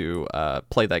time to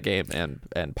play that game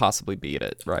and possibly beat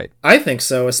it, right? I think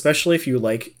so, especially if you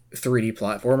like 3D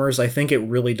platformers. I think it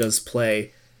really does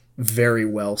play very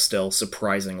well still,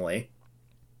 surprisingly.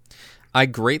 I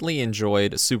greatly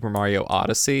enjoyed Super Mario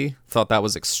Odyssey. Thought that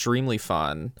was extremely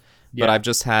fun, but I've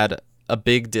just had a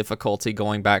big difficulty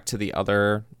going back to the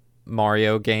other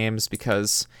Mario games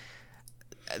because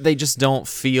they just don't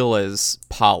feel as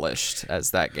polished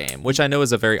as that game, which I know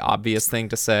is a very obvious thing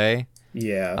to say.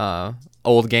 Yeah.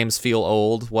 Old games feel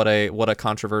old. What a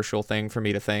controversial thing for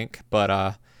me to think,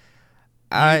 but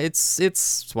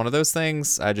it's one of those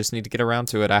things. I just need to get around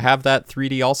to it. I have that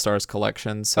 3D All-Stars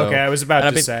collection. So okay, I was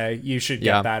about to say you should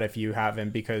get that if you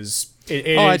haven't, because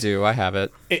I do. I have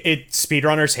it.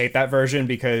 Speedrunners hate that version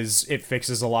because it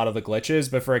fixes a lot of the glitches,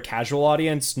 but for a casual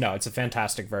audience, no, it's a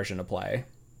fantastic version to play.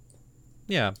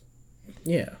 Yeah.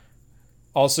 Yeah.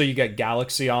 Also, you get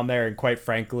Galaxy on there, and quite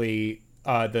frankly,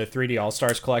 the 3D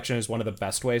All-Stars collection is one of the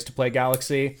best ways to play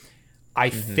Galaxy. I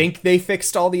think they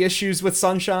fixed all the issues with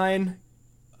Sunshine,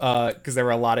 because there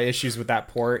were a lot of issues with that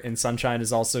port, and Sunshine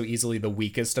is also easily the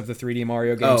weakest of the 3D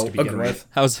Mario games to begin with.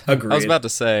 I was about to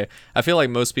say, I feel like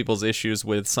most people's issues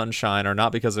with Sunshine are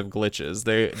not because of glitches.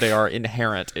 They are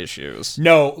inherent issues.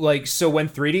 No, like, so when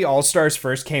 3D All-Stars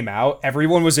first came out,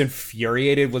 everyone was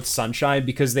infuriated with Sunshine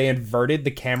because they inverted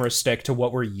the camera stick to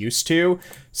what we're used to.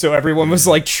 So everyone was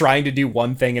like trying to do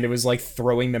one thing and it was like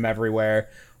throwing them everywhere.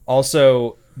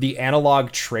 Also, the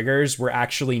analog triggers were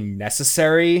actually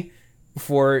necessary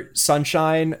for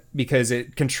Sunshine because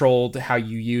it controlled how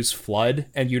you use FLUDD,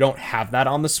 and you don't have that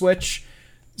on the Switch.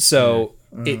 So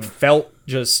it felt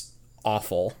just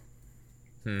awful.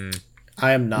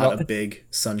 I am not a big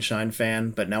Sunshine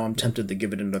fan, but now I'm tempted to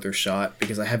give it another shot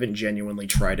because I haven't genuinely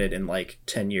tried it in like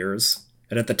 10 years.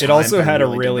 And at the time, it also I had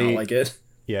really did not like it.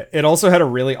 Yeah, it also had a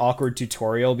really awkward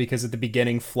tutorial because at the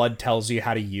beginning, FLUDD tells you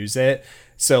how to use it.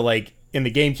 So, like, in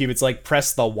the GameCube, it's like,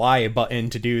 press the Y button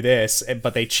to do this,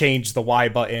 but they changed the Y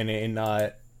button in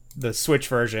the Switch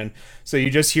version. So you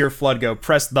just hear FLUDD go,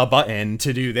 press the button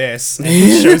to do this, and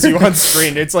it shows you on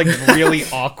screen. It's, like, really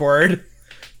awkward.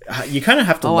 You kind of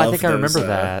have to love I think I remember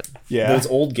that. Yeah. Those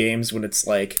old games when it's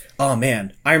like, oh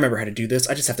man, I remember how to do this.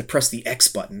 I just have to press the X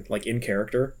button, like in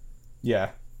character.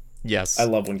 Yeah. Yes. I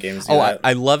love when games do that.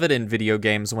 I love it in video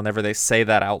games whenever they say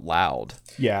that out loud.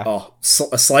 Yeah. Oh,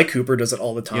 Sly Cooper does it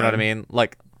all the time. You know what I mean?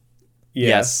 Like, yeah.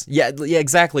 Yes. Yeah,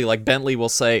 exactly. Like Bentley will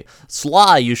say,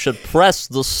 Sly, you should press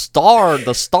the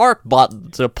start button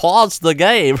to pause the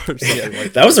game.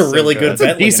 That was a really good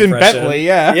Bentley decent impression. Bentley,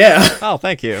 yeah. Yeah. Oh,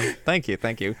 thank you.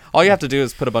 All you have to do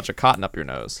is put a bunch of cotton up your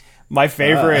nose. My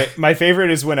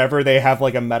favorite is whenever they have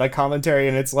like a meta commentary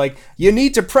and it's like, you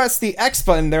need to press the X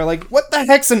button. They're like, what the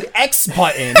heck's an X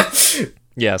button?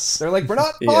 Yes. They're like, we're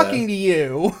not talking to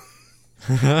you.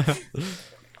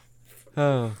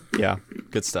 Oh, yeah.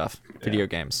 Good stuff. Video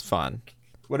games. Fun.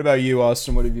 What about you,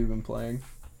 Austin? What have you been playing?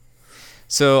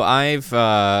 So I've,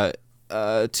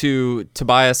 to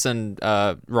Tobias and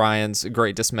Ryan's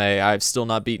great dismay, I've still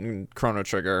not beaten Chrono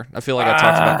Trigger. I feel like I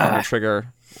talked about Chrono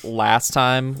Trigger last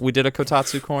time we did a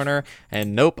Kotatsu Corner,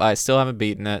 and nope, I still haven't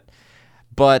beaten it.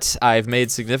 But I've made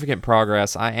significant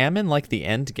progress. I am in like the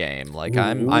end game. Like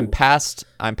I'm past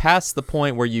the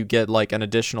point where you get like an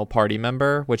additional party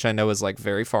member, which I know is like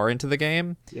very far into the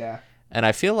game. Yeah. And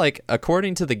I feel like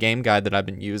according to the game guide that I've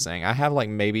been using, I have like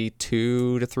maybe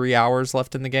 2 to 3 hours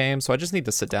left in the game, so I just need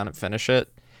to sit down and finish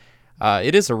it.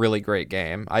 It is a really great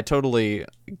game. I totally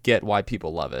get why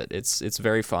people love it. It's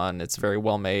very fun. It's very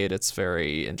well made. It's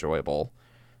very enjoyable.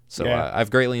 So I've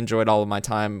greatly enjoyed all of my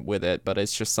time with it, but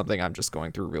it's just something I'm just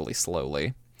going through really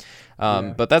slowly.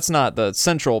 But that's not the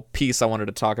central piece I wanted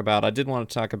to talk about. I did want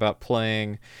to talk about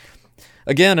playing,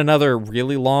 again, another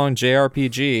really long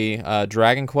JRPG,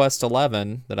 Dragon Quest XI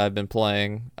that I've been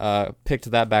playing.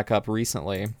 Picked that back up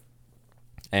recently.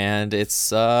 And it's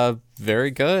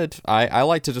very good. I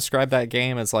like to describe that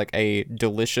game as like a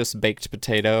delicious baked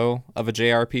potato of a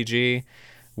JRPG,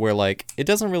 where like it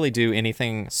doesn't really do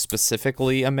anything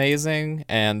specifically amazing,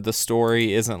 and the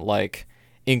story isn't like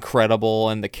incredible,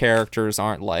 and the characters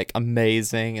aren't like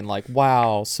amazing and like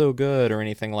wow, so good or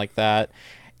anything like that.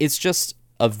 It's just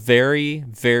a very,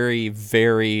 very,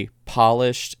 very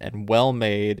polished and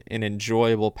well-made and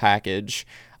enjoyable package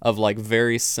of like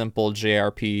very simple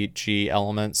JRPG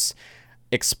elements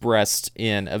expressed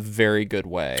in a very good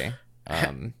way.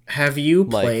 Have you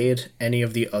played any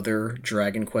of the other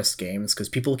Dragon Quest games? Because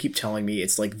people keep telling me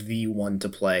it's like the one to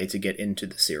play to get into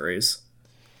the series.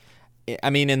 I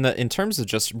mean, in terms of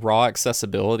just raw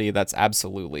accessibility, that's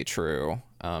absolutely true.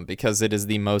 Because it is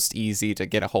the most easy to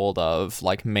get a hold of,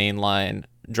 like, mainline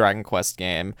Dragon Quest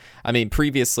game. I mean,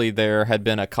 previously there had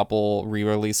been a couple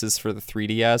re-releases for the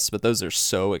 3DS, but those are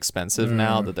so expensive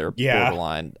now that they're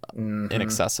borderline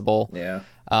inaccessible. Yeah.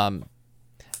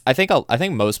 I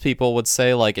think most people would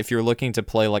say, like, if you're looking to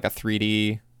play like a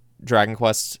 3D Dragon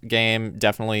Quest game,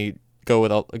 definitely go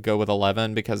with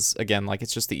 11, because again, like,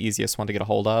 it's just the easiest one to get a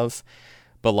hold of.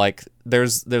 But like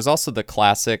there's also the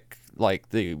classic, like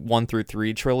the 1 through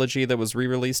 3 trilogy that was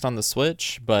re-released on the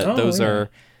Switch, but those are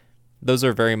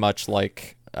very much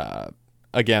like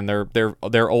again,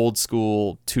 they're old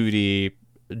school 2D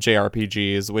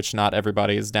JRPGs, which not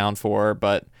everybody is down for,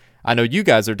 but I know you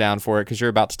guys are down for it because you're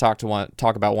about to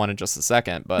talk about one in just a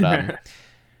second. But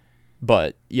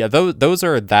but yeah, those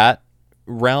are that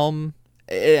realm.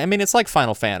 I mean, it's like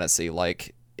Final Fantasy.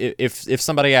 Like if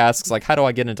somebody asks, like, how do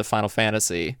I get into Final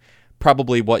Fantasy?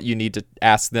 Probably what you need to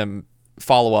ask them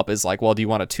follow-up is like, well, do you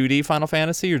want a 2D Final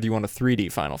Fantasy or do you want a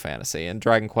 3D Final Fantasy? And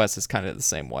Dragon Quest is kind of the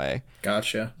same way.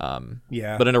 Gotcha.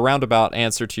 Yeah. But in a roundabout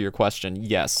answer to your question,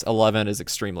 yes, 11 is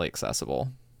extremely accessible.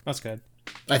 That's good.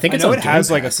 I think it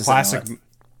has like a classic.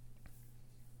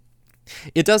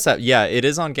 It does have, yeah, it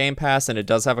is on Game Pass, and it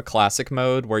does have a classic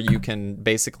mode where you can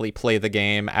basically play the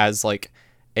game as like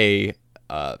a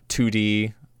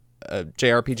 2D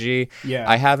JRPG. Yeah.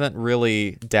 I haven't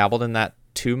really dabbled in that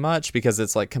too much because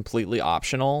it's like completely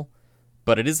optional,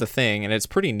 but it is a thing, and it's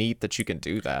pretty neat that you can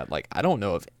do that. Like, I don't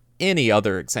know of any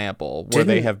other example where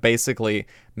they have basically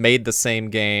made the same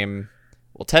game,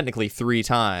 well, technically 3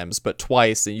 times, but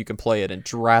twice, and you can play it in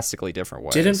drastically different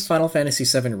ways. Didn't Final Fantasy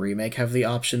VII Remake have the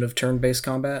option of turn-based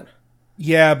combat?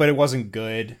 Yeah, but it wasn't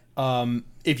good.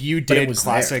 If you did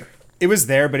classic... It was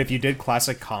there, but if you did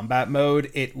classic combat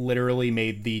mode, it literally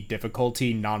made the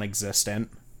difficulty non-existent.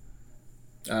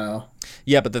 Oh.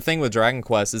 Yeah, but the thing with Dragon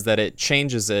Quest is that it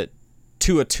changes it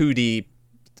to a 2D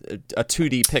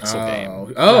pixel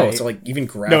game. Oh, right. So like even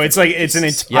graphics. No, it's an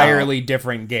entirely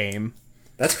different game.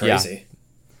 That's crazy.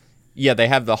 Yeah, they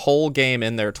have the whole game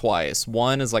in there twice.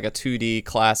 One is like a 2D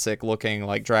classic looking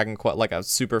like Dragon Quest, like a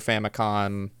Super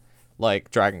Famicom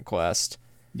like Dragon Quest.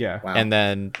 Yeah. Wow. And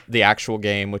then the actual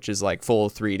game, which is like full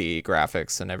 3D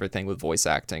graphics and everything with voice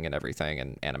acting and everything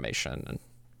and animation. And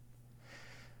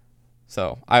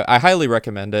so I highly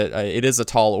recommend it. It is a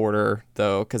tall order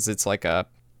though, because it's a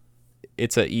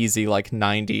easy like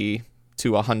 90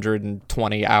 to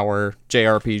 120 hour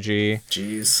JRPG.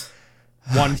 Jeez.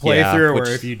 One playthrough, or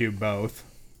if you do both.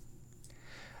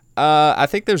 I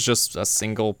think there's just a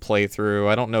single playthrough.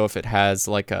 I don't know if it has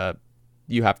like a.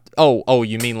 You have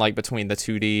you mean like between the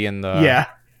 2D and the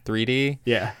 3D?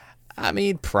 Yeah. I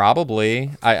mean,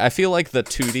 probably. I feel like the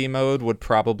 2D mode would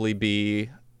probably be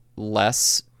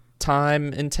less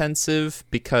time intensive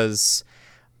because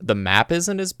the map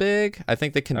isn't as big. I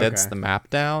think they condensed the map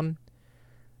down,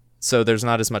 so there's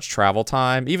not as much travel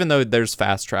time, even though there's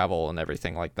fast travel and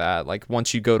everything like that. Like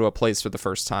once you go to a place for the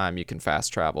first time, you can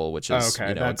fast travel, which is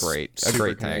a great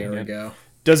thing. There we go.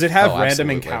 Does it have random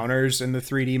encounters in the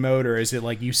 3D mode, or is it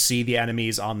like you see the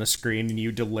enemies on the screen and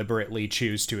you deliberately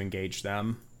choose to engage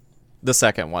them? The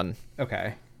second one.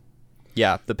 Okay.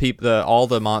 Yeah, all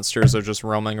the monsters are just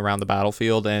roaming around the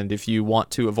battlefield, and if you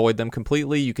want to avoid them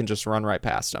completely, you can just run right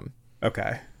past them.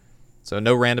 Okay. So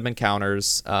no random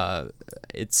encounters.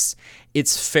 It's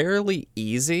fairly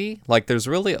easy. Like there's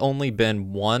really only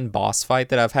been one boss fight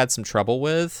that I've had some trouble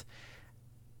with,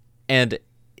 and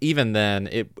even then,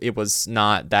 it was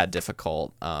not that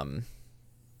difficult.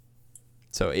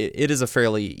 So it is a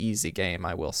fairly easy game,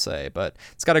 I will say. But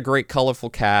it's got a great,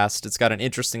 colorful cast. It's got an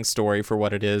interesting story for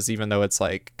what it is, even though it's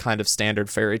like kind of standard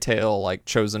fairy tale, like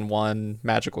Chosen One,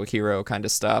 magical hero kind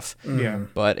of stuff. Yeah.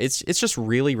 But it's just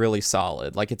really, really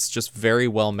solid. Like it's just very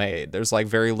well made. There's like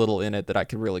very little in it that I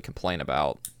could really complain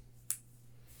about.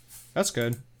 That's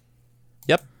good.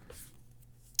 Yep.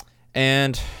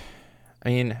 And I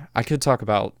mean, I could talk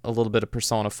about a little bit of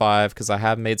Persona 5 because I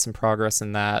have made some progress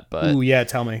in that, but ooh, yeah,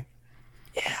 tell me.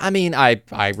 Yeah, I mean, I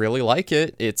really like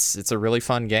it. It's a really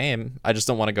fun game. I just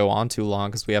don't want to go on too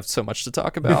long because we have so much to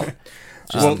talk about.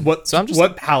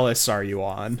 What palace are you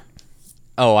on?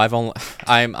 Oh,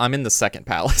 I'm in the second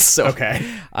palace, so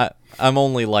okay. I'm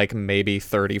only like maybe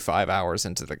 35 hours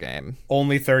into the game.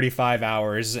 Only 35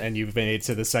 hours, and you've made it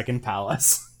to the second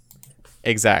palace.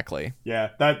 Exactly. Yeah,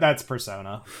 that's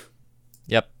Persona.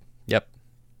 Yep.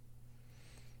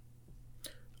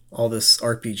 All this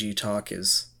RPG talk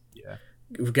is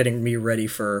getting me ready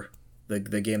for the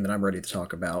game that I'm ready to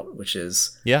talk about, which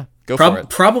is for it.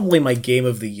 Probably my game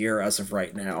of the year as of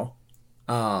right now,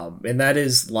 and that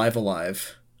is Live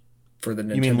Alive for the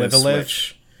Nintendo You mean Live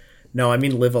Switch. No, I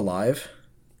mean Live Alive.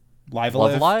 Live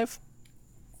Alive?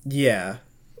 Yeah,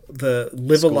 the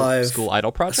Live Alive School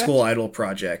Idol Project. School Idol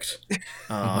Project.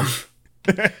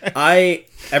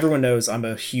 Everyone knows I'm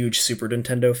a huge Super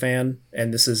Nintendo fan,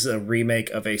 and this is a remake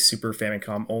of a Super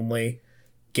Famicom only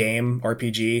game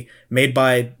RPG made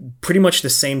by pretty much the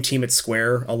same team at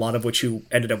Square, a lot of which who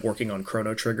ended up working on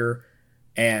Chrono Trigger,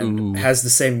 and has the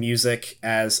same music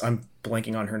as, I'm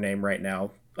blanking on her name right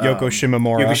now, Yoko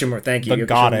Shimomura. Thank you, the Yoko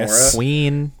goddess Shimomura.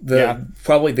 Queen.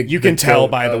 Probably the. You can tell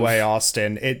by the way,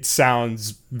 Austin. It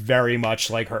sounds very much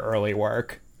like her early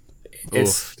work.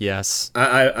 Oof, yes.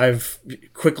 I've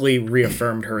quickly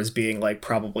reaffirmed her as being like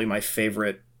probably my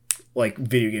favorite like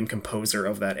video game composer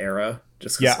of that era.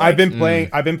 I've been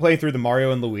playing through the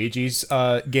Mario and Luigi's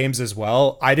games as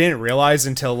well. I didn't realize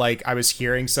until like I was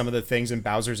hearing some of the things in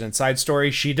Bowser's Inside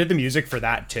Story, she did the music for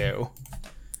that too.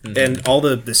 And all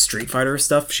the Street Fighter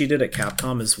stuff she did at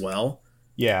Capcom as well.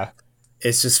 Yeah.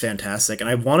 It's just fantastic. And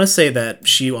I want to say that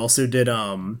she also did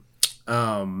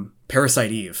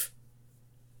Parasite Eve.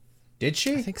 Did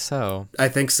she? I think so. I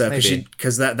think so,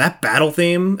 because that battle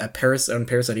theme at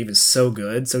Parasite Eve is so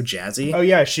good, so jazzy. Oh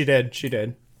yeah, she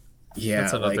did. Yeah,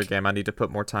 that's another game I need to put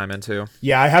more time into.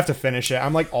 Yeah, I have to finish it.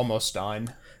 I'm like almost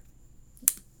done.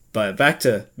 But back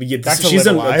to Live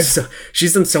Alive.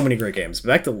 She's done so many great games. But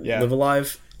back to Live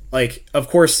Alive. Like, of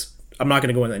course, I'm not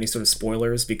going to go into any sort of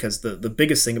spoilers because the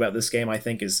biggest thing about this game, I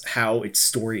think, is how its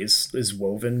story is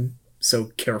woven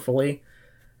so carefully.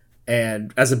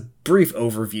 And as a brief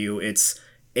overview, it's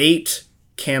 8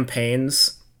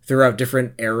 campaigns throughout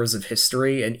different eras of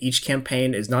history, and each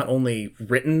campaign is not only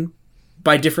written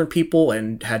by different people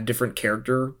and had different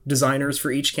character designers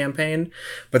for each campaign,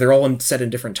 but they're all set in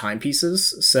different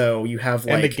timepieces. So you have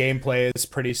and the gameplay is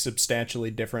pretty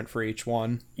substantially different for each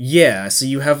one. Yeah, so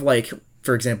you have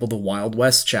for example, the Wild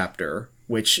West chapter,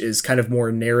 which is kind of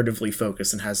more narratively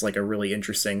focused and has a really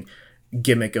interesting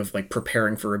gimmick of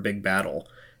preparing for a big battle.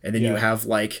 And then you have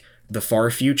the Far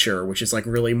Future, which is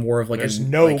really more of there's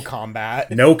no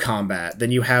combat. No combat. Then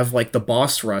you have the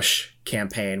Boss Rush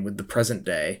campaign with the present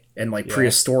day and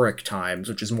prehistoric times,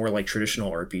 which is more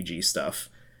traditional RPG stuff.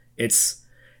 It's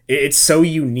so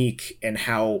unique in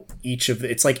how each of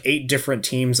it's 8 different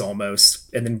teams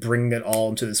almost, and then bring it all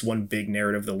into this one big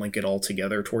narrative to link it all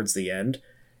together towards the end.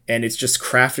 And it's just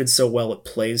crafted so well, it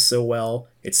plays so well,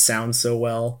 it sounds so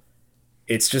well.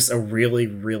 It's just a really,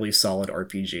 really solid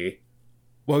RPG.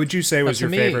 What would you say was your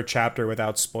favorite chapter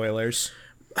without spoilers?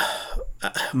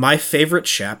 My favorite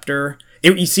chapter...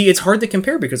 you see, it's hard to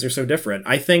compare because they're so different.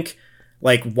 I think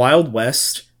Wild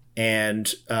West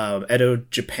and Edo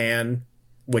Japan,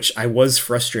 which I was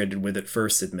frustrated with at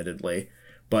first, admittedly,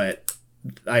 but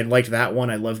I liked that one.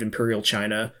 I loved Imperial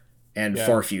China, and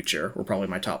Far Future were probably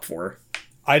my top 4.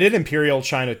 I did Imperial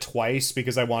China twice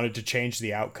because I wanted to change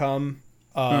the outcome.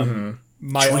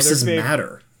 My choices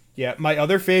matter. Yeah, my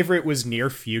other favorite was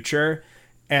Near Future,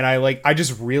 and I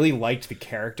just really liked the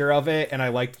character of it, and I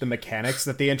liked the mechanics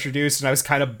that they introduced, and I was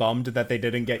kind of bummed that they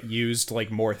didn't get used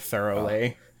more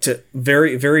thoroughly. To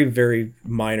very, very, very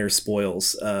minor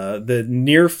spoils, the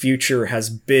Near Future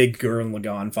has big Gurren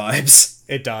Lagann vibes.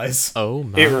 It does. Oh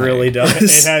my! It really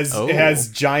does. It has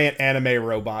giant anime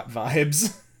robot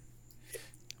vibes.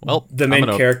 Well, the main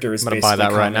character is basically buy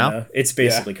that Kamina. Right now. It's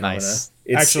basically Kamina. Nice.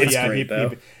 It's great,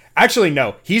 though. Actually,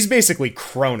 no. He's basically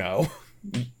Chrono.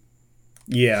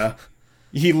 Yeah.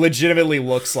 He legitimately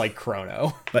looks like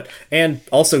Chrono. And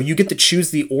also, you get to choose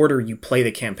the order you play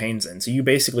the campaigns in. So you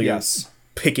basically are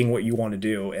picking what you want to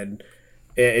do. And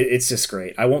it's just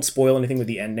great. I won't spoil anything with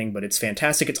the ending, but it's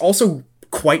fantastic. It's also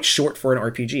quite short for an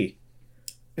RPG.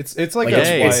 It's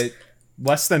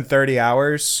less than 30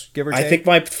 hours, give or take? I think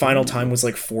my final time was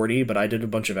 40, but I did a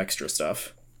bunch of extra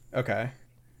stuff. Okay.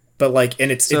 But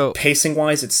pacing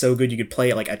wise, it's so good you could play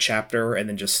it a chapter and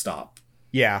then just stop.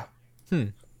 Yeah.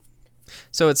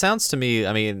 So it sounds to me,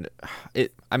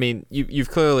 you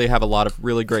clearly have a lot of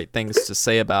really great things to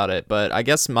say about it, but I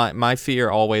guess my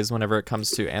fear always whenever it comes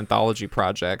to anthology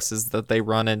projects is that they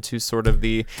run into sort of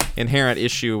the inherent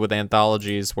issue with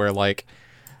anthologies where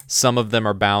some of them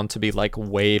are bound to be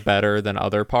way better than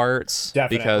other parts.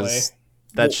 Definitely. Because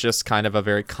that's just kind of a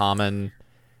very common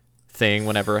thing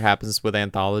whenever it happens with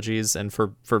anthologies. And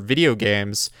for video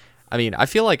games, I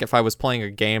feel like if I was playing a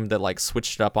game that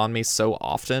switched it up on me so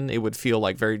often, it would feel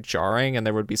very jarring, and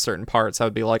there would be certain parts I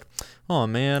would be like, oh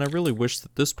man, I really wish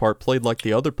that this part played like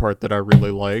the other part that I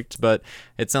really liked. But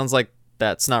it sounds like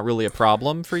that's not really a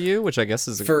problem for you, which I guess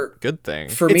is a good thing.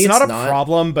 For me, it's not a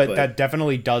problem, but that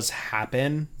definitely does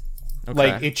happen.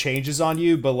 Okay. It changes on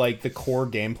you, but the core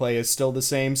gameplay is still the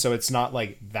same, so it's not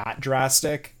that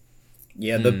drastic.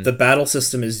 Yeah, the battle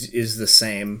system is the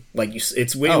same. Which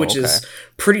is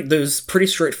pretty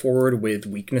straightforward with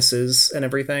weaknesses and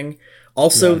everything.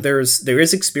 Also, there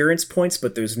is experience points,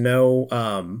 but there's no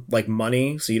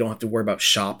money, so you don't have to worry about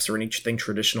shops or anything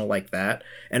traditional like that.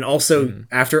 And also,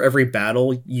 after every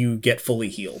battle, you get fully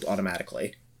healed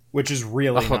automatically, which is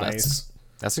really nice.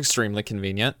 That's extremely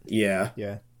convenient. Yeah.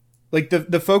 Yeah.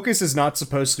 The focus is not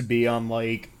supposed to be on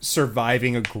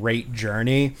surviving a great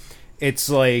journey.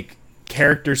 It's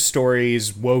character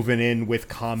stories woven in with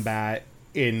combat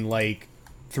in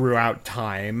throughout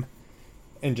time,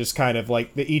 and just kind of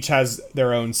each has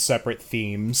their own separate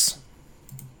themes.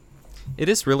 It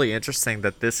is really interesting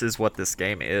that this is what this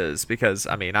game is, because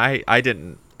I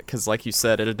didn't, because like you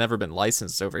said, it had never been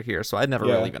licensed over here, so I'd never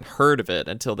really even heard of it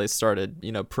until they started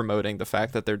promoting the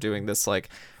fact that they're doing this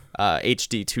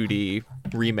HD 2D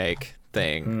remake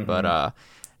thing. But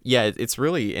yeah, it's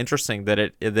really interesting that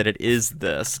it is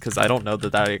this, because I don't know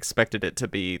that I expected it to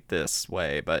be this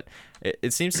way, but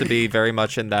it seems to be very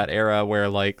much in that era where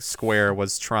like Square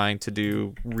was trying to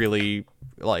do really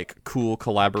like cool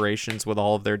collaborations with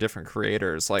all of their different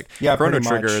creators. Like Chrono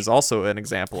Trigger is also an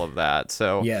example of that.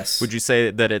 So yes, would you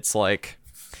say that it's like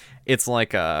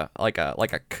a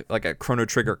Chrono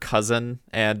Trigger cousin?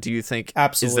 And do you think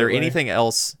absolutely, is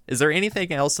there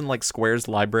anything else in like Square's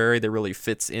library that really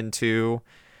fits into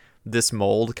this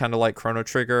mold, kind of like Chrono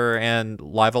Trigger and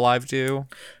Live Alive do,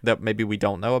 that maybe we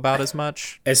don't know about as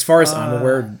much? As far as I'm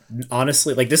aware,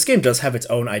 honestly, like this game does have its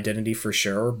own identity for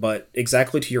sure, but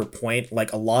exactly to your point,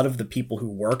 like a lot of the people who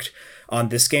worked on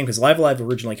this game, because Live Alive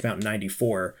originally came out in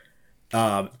 94,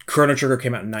 Chrono Trigger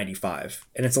came out in 95,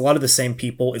 and it's a lot of the same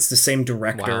people. It's the same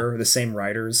director, the same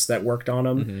writers that worked on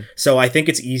them. Mm-hmm. So I think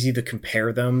it's easy to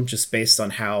compare them just based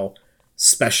on how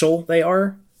special they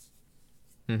are.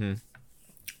 Mm-hmm.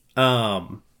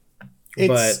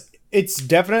 It's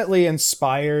definitely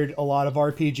inspired a lot of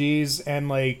RPGs, and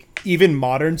like even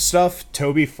modern stuff.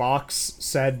 Toby Fox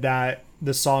said that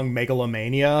the song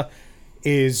Megalomania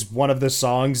is one of the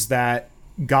songs that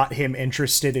got him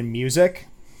interested in music.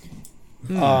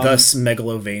 Thus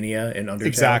Megalovania in Undertale.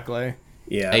 Exactly.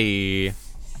 Yeah.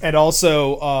 And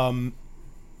also,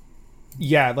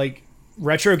 like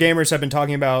retro gamers have been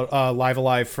talking about Live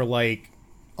Alive for like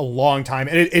a long time,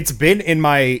 and it's been in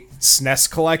my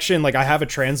SNES collection. Like I have a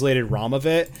translated ROM of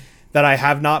it that I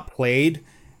have not played,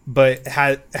 but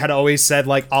had always said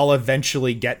like I'll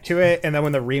eventually get to it. And then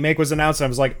when the remake was announced, I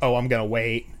was like, oh, I'm gonna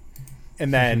wait.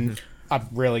 And then I'm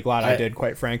really glad I did,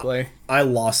 quite frankly. I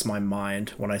lost my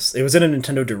mind when it was in a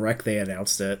Nintendo Direct. They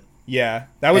announced it. Yeah,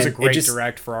 that was a great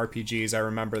Direct for RPGs. I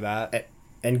remember that.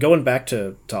 And going back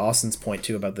to Austin's point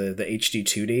too about the HD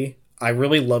 2D, I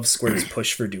really love Square's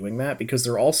push for doing that, because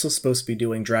they're also supposed to be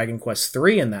doing Dragon Quest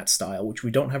 3 in that style, which we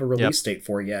don't have a release date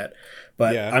for yet.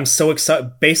 But I'm so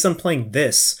excited. Based on playing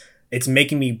this, it's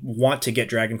making me want to get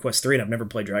Dragon Quest 3, and I've never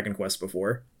played Dragon Quest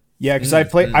before. Yeah, because I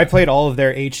played all of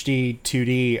their HD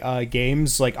 2D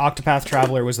games. Like Octopath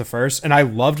Traveler was the first, and I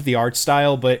loved the art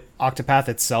style, but Octopath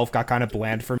itself got kind of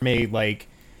bland for me. Like,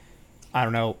 I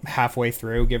don't know, halfway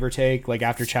through, give or take. Like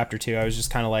after Chapter 2, I was just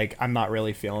kind of like, I'm not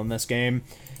really feeling this game.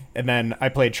 And then I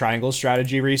played Triangle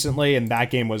Strategy recently, and that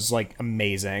game was like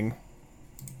amazing.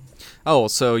 Oh,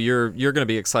 so you're gonna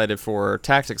be excited for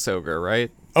Tactics Ogre, right?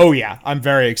 Oh yeah, I'm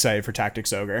very excited for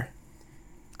Tactics Ogre.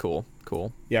 Cool.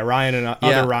 Yeah, Ryan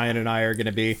and I are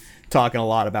gonna be talking a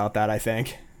lot about that, I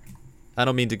think. I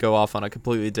don't mean to go off on a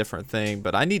completely different thing,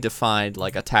 but I need to find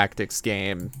like a tactics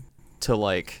game to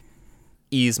like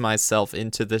ease myself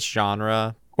into this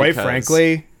genre. Quite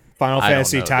frankly, Final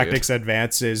Fantasy Tactics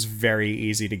Advance is very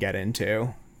easy to get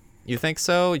into. You think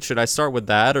so? Should I start with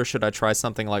that, or should I try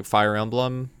something like Fire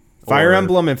Emblem? Fire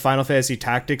Emblem and Final Fantasy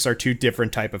Tactics are two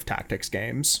different type of tactics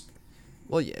games.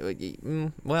 Well,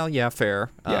 yeah,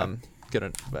 fair. Yeah.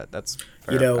 Good, but that's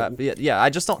fair. I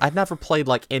just don't. I've never played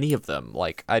like any of them.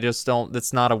 Like I just don't.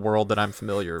 It's not a world that I'm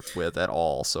familiar with at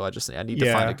all. So I need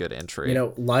to find a good entry.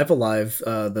 Live Alive,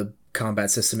 the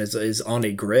combat system is on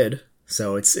a grid.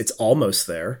 So it's almost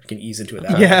there. You can ease into it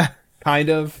that way. Yeah, kind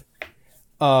of.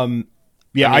 I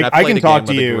can talk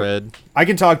to you. I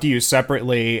can talk to you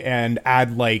separately and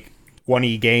add like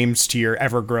 20 games to your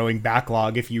ever-growing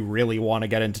backlog if you really want to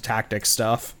get into tactics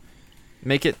stuff.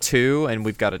 Make it 2, and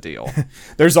we've got a deal.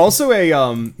 There's also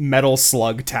a Metal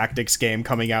Slug Tactics game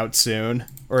coming out soon,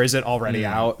 or is it already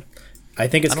out? I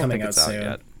think it's coming out soon.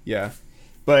 Yet. Yeah,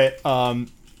 but I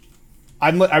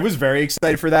was very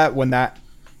excited for that when that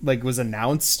like was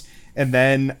announced, and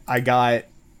then I got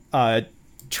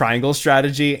Triangle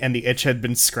Strategy, and the itch had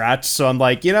been scratched. So I'm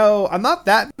like, I'm not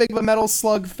that big of a Metal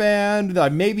Slug fan. I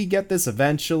maybe get this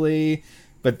eventually,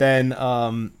 but then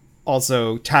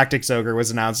also Tactics Ogre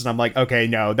was announced, and I'm like, okay,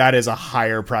 no, that is a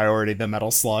higher priority than Metal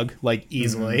Slug, like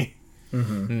easily.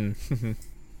 Mm-hmm.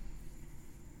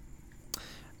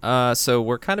 So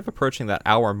we're kind of approaching that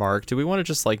hour mark. Do we want to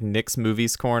just like nix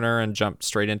Movies Corner and jump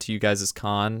straight into you guys'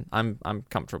 con? I'm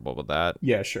comfortable with that.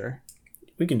 Yeah, sure.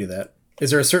 We can do that.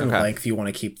 Is there a certain length you want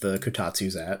to keep the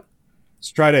Kotatsus at?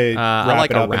 Let's try to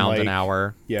wrap it up around in an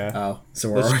hour. Yeah. Oh, so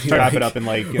we're already wrap it up in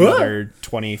like another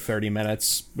 20, 30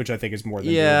 minutes, which I think is more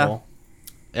than doable.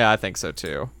 Yeah, I think so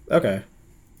too. Okay.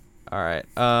 All right.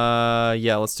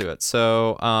 Yeah, let's do it.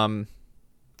 So,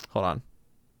 hold on.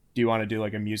 Do you want to do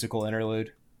like a musical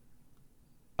interlude?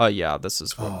 Yeah, this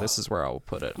is where I'll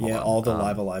put it. Hold on. All the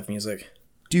Live Alive music.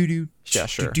 Yeah,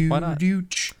 sure. Why not? Yeah,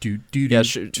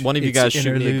 one of you guys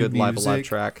shoot me a good Live Alive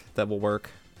track that will work.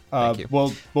 Thank you.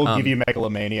 We'll give you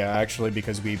Megalomania actually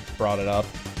because we brought it up.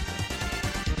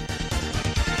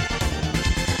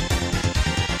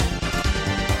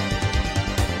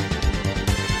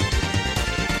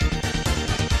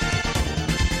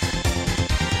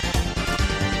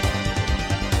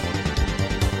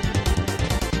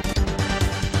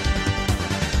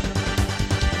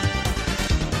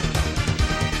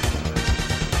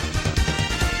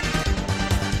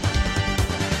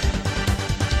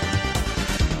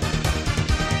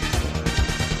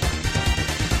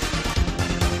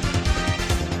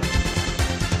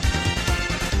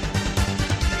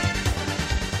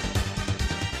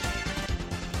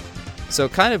 So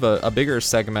kind of a bigger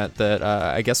segment that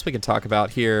I guess we can talk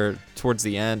about here towards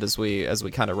the end as we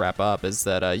kind of wrap up is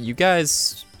that you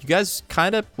guys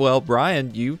kind of, well,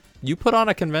 Brian, you put on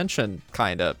a convention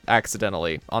kind of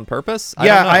accidentally on purpose.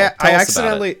 I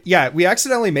accidentally, we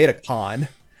accidentally made a con.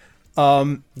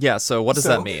 So what does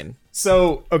that mean?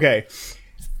 So, okay.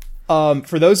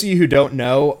 For those of you who don't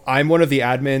know, I'm one of the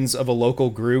admins of a local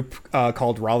group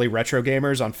called Raleigh Retro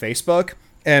Gamers on Facebook.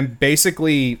 And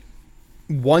basically,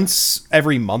 once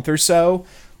every month or so,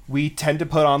 we tend to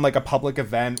put on like a public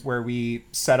event where we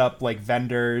set up like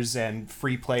vendors and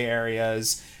free play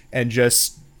areas and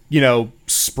just,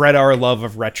 spread our love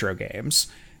of retro games.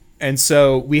 And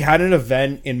so we had an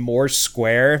event in Moore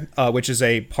Square, which is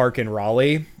a park in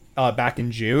Raleigh, back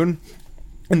in June.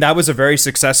 And that was a very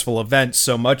successful event,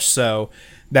 so much so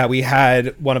that we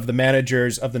had one of the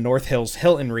managers of the North Hills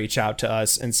Hilton reach out to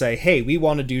us and say, hey, we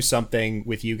want to do something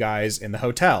with you guys in the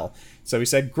hotel. So we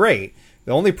said, great.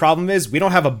 The only problem is we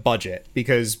don't have a budget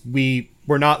because we're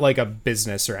not like a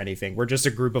business or anything. We're just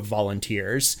a group of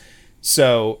volunteers.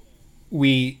 So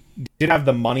we didn't have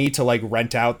the money to like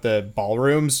rent out the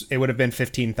ballrooms. It would have been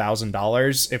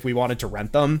 $15,000 if we wanted to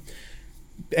rent them.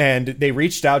 And they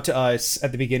reached out to us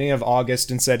at the beginning of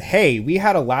August and said, hey, we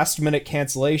had a last minute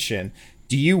cancellation.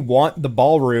 Do you want the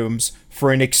ballrooms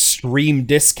for an extreme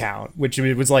discount? Which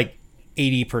it was like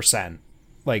 80%,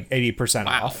 like 80%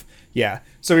 off. Yeah.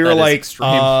 So we were like,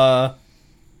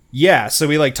 yeah. So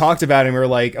we like talked about it and we were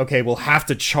like, okay, we'll have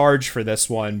to charge for this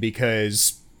one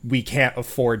because we can't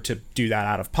afford to do that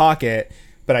out of pocket.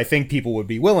 But I think people would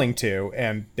be willing to,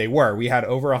 and they were. We had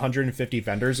over 150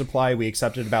 vendors apply. We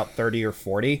accepted about 30 or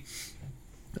 40.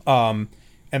 And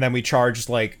then we charged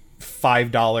like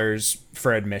 $5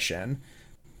 for admission.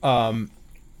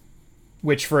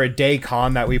 Which for a day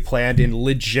con that we planned in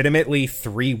legitimately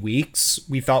 3 weeks,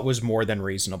 we thought was more than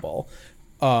reasonable.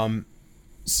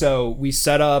 So we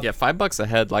set up... Yeah, $5 a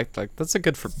head, like that's a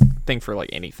good thing for like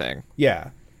anything.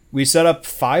 Yeah. We set up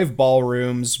 5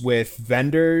 ballrooms with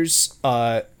vendors.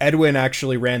 Edwin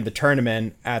actually ran the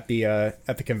tournament at the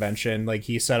convention. Like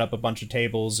he set up a bunch of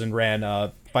tables and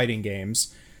ran fighting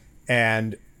games.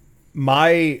 And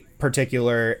my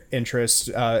particular interest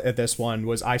at this one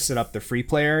was I set up the free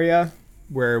play area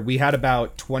where we had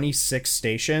about 26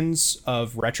 stations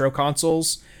of retro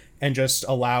consoles and just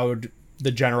allowed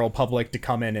the general public to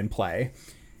come in and play.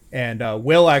 And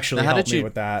Will actually helped me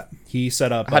with that. He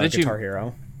set up Guitar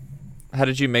Hero. How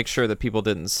did you make sure that people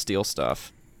didn't steal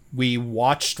stuff? We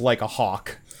watched like a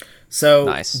hawk. So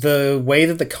nice. The way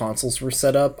that the consoles were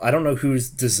set up, I don't know whose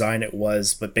design it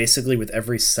was, but basically with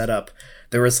every setup,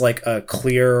 there was like a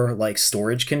clear like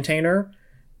storage container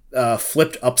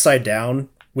flipped upside down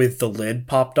with the lid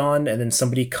popped on, and then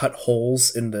somebody cut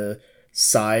holes in the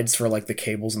sides for like the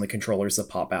cables and the controllers that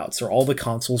pop out. So all the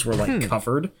consoles were like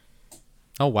covered.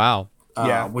 Oh, wow.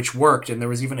 Yeah, which worked, and there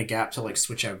was even a gap to like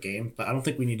switch out game, but I don't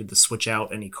think we needed to switch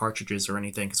out any cartridges or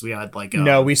anything because we had like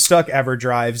no, we stuck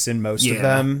EverDrives in most of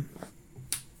them.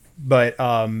 But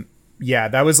yeah,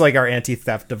 that was like our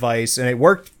anti-theft device, and it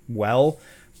worked well.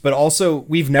 But also,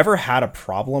 we've never had a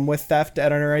problem with theft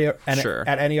at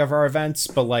any of our events.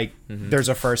 But like, there's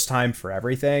a first time for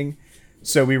everything,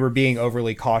 so we were being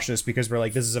overly cautious because we're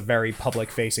like, this is a very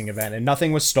public-facing event, and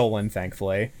nothing was stolen,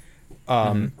 thankfully.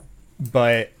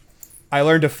 But I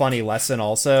learned a funny lesson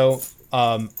also.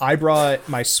 I brought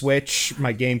my Switch,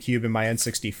 my GameCube, and my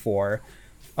N64,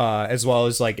 as well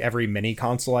as like every mini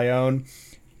console I own.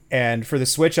 And for the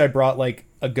Switch, I brought like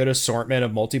a good assortment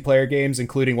of multiplayer games,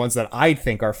 including ones that I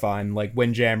think are fun, like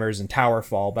Windjammers and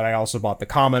Towerfall, but I also bought the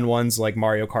common ones like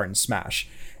Mario Kart and Smash.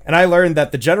 And I learned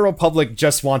that the general public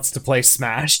just wants to play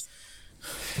Smash.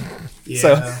 Yeah.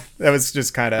 So that was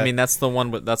just kind of... I mean, that's the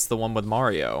one with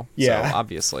Mario. Yeah. So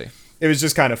obviously. It was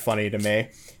just kind of funny to me.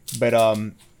 But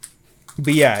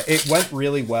yeah, it went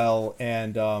really well.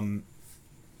 And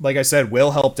like I said,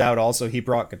 Will helped out also. He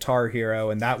brought Guitar Hero,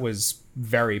 and that was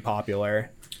very popular.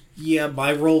 Yeah,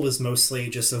 my role was mostly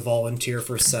just a volunteer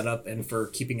for setup and for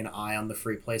keeping an eye on the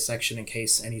free play section in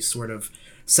case any sort of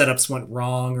setups went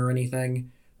wrong or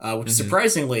anything. Which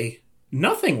surprisingly,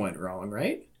 nothing went wrong,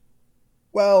 right?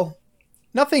 Well,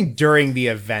 nothing during the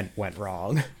event went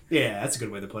wrong. Yeah, that's a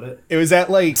good way to put it. It was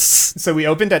at like... So we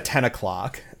opened at 10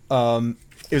 o'clock. It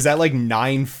was at like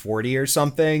 9:40 or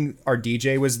something. Our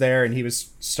DJ was there and he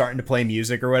was starting to play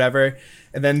music or whatever.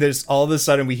 And then there's all of a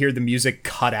sudden we hear the music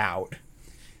cut out.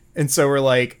 And so we're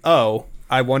like, oh,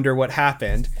 I wonder what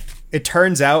happened. It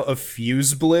turns out a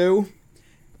fuse blew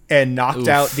and knocked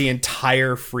out the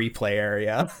entire free play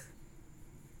area.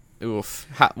 Oof.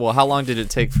 How long did it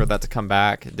take for that to come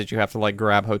back? Did you have to like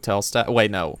grab hotel staff?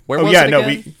 Wait, no. Where was it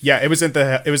again? It was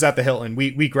at the Hilton.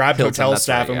 We grabbed hotel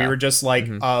staff and we were just like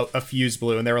a fuse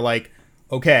blew and they were like,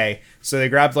 okay. So they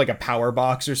grabbed like a power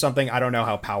box or something. I don't know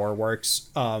how power works.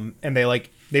 And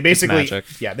they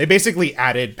basically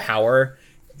added power.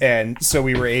 And so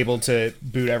we were able to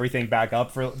boot everything back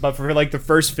up but for like the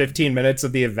first 15 minutes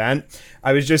of the event,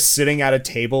 I was just sitting at a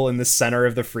table in the center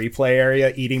of the free play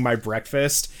area eating my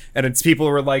breakfast. And people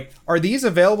were like, are these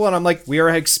available? And I'm like, we are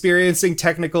experiencing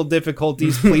technical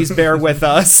difficulties. Please bear with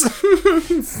us.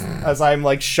 As I'm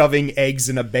like shoving eggs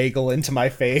in a bagel into my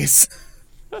face.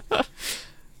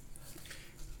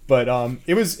 But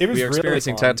it was we are really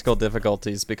experiencing fun. technical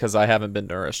difficulties because I haven't been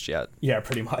nourished yet. Yeah,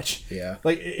 pretty much. Yeah.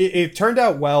 Like it turned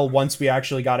out well once we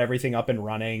actually got everything up and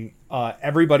running.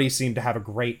 Everybody seemed to have a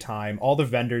great time. All the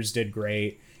vendors did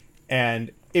great,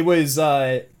 and it was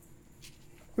not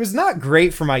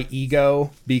great for my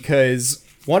ego because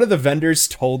one of the vendors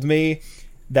told me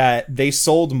that they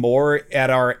sold more at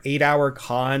our 8-hour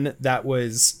con that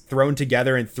was thrown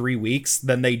together in 3 weeks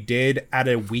than they did at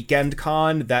a weekend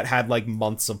con that had like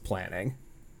months of planning.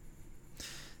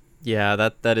 Yeah,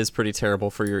 that is pretty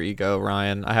terrible for your ego,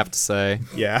 Ryan, I have to say.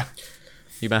 Yeah.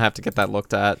 You're going to have to get that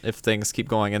looked at if things keep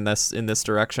going in this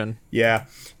direction. Yeah.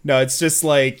 No, it's just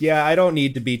like, I don't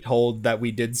need to be told that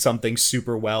we did something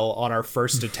super well on our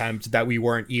first attempt that we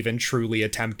weren't even truly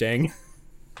attempting.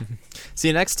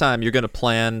 See, next time you're going to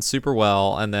plan super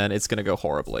well and then it's going to go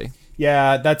horribly.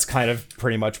 Yeah, that's kind of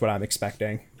pretty much what I'm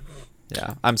expecting.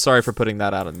 Yeah, I'm sorry for putting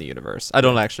that out in the universe. I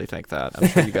don't actually think that. I'm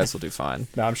sure you guys will do fine.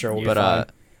 No, I'm sure we'll be fine.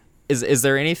 But is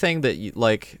there anything that you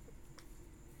like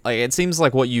it seems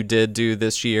like what you did do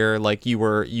this year, like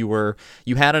you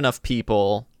had enough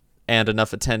people and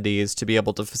enough attendees to be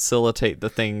able to facilitate the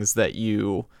things that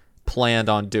you planned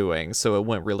on doing, so it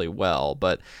went really well.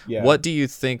 But what do you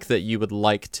think that you would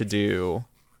like to do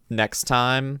next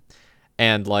time,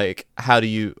 and like how do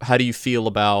you feel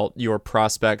about your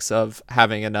prospects of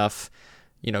having enough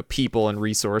people and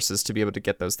resources to be able to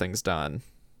get those things done?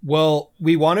 Well,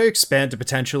 we want to expand to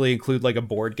potentially include like a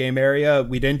board game area.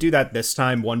 We didn't do that this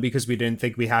time, one because we didn't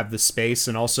think we have the space,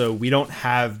 and also we don't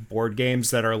have board games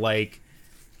that are like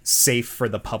safe for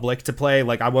the public to play.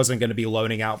 Like I wasn't going to be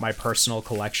loaning out my personal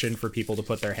collection for people to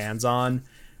put their hands on.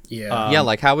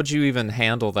 Like how would you even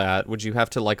handle that? Would you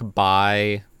have to like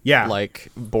buy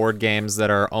like board games that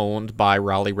are owned by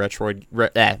Raleigh Retro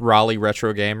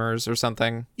Gamers or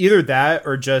something? Either that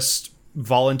or just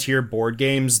volunteer board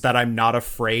games that I'm not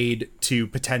afraid to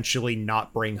potentially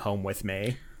not bring home with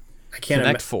me. I can't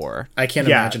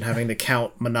imagine having to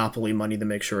count Monopoly money to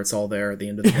make sure it's all there at the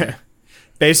end of the day.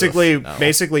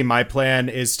 Basically my plan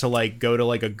is to like go to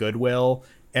like a Goodwill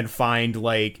and find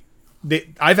like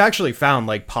I've actually found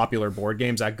like popular board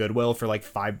games at Goodwill for like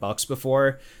 $5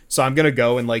 before. So I'm going to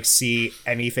go and like see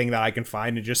anything that I can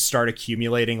find and just start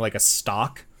accumulating like a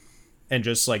stock and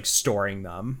just like storing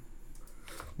them.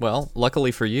 Well,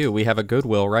 luckily for you, we have a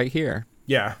Goodwill right here.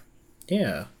 Yeah.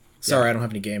 Yeah. Sorry, I don't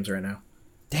have any games right now.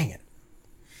 Dang it.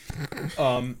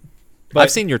 But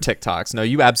I've seen your TikToks. No,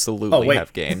 you absolutely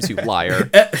have games, you liar.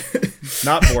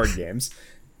 Not board games.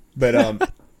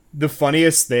 But the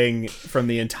funniest thing from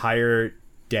the entire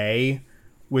day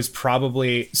was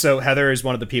probably... So Heather is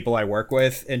one of the people I work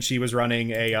with, and she was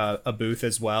running a booth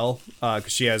as well.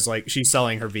 Because she has she's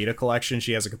selling her Vita collection.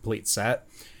 She has a complete set.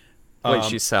 Wait,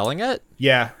 she's selling it?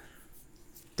 Yeah.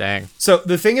 Dang. So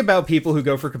the thing about people who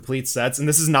go for complete sets, and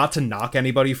this is not to knock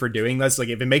anybody for doing this, like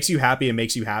if it makes you happy, it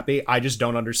makes you happy. I just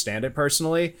don't understand it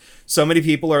personally. So many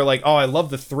people are like, oh, I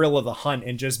love the thrill of the hunt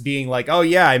and just being like, oh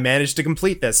yeah, I managed to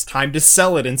complete this. Time to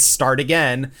sell it and start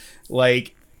again.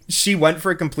 Like she went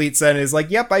for a complete set and is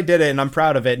like, yep, I did it and I'm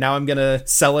proud of it. Now I'm going to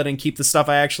sell it and keep the stuff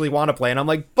I actually want to play. And I'm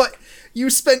like, but you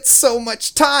spent so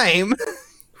much time.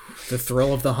 The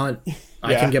thrill of the hunt. Yeah.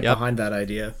 I can get behind that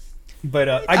idea. But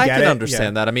I can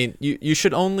understand that. I mean, you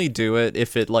should only do it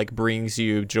if it like brings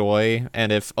you joy,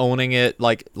 and if owning it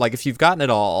like if you've gotten it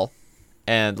all,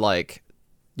 and like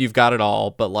you've got it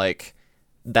all, but like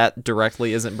that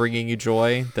directly isn't bringing you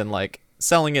joy, then like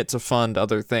selling it to fund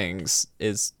other things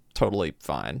is totally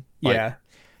fine. Like, yeah,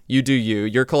 you do you.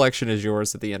 Your collection is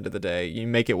yours at the end of the day. You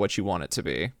make it what you want it to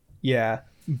be. Yeah,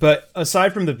 but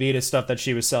aside from the Vita stuff that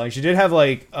she was selling, she did have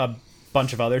like a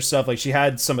bunch of other stuff. Like she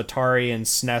had some Atari and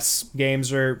SNES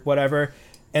games or whatever,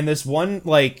 and this one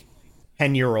like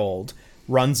 10-year-old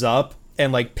runs up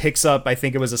and like picks up, I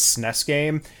think it was a SNES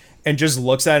game, and just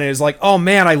looks at it and is like, oh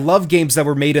man, I love games that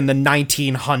were made in the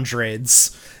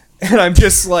 1900s. And I'm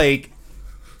just like,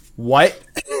 what?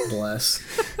 Bless.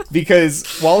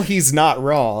 Because while he's not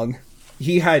wrong,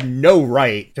 he had no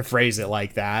right to phrase it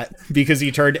like that because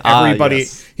he turned everybody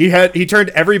yes. he turned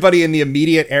everybody in the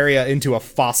immediate area into a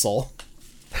fossil.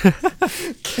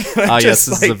 Yes,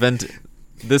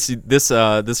 this is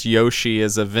this Yoshi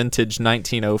is a vintage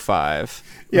 1905.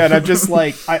 Yeah, and I'm just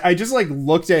like I just like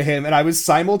looked at him and I was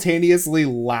simultaneously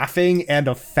laughing and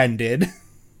offended.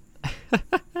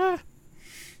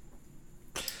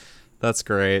 That's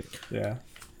great. Yeah.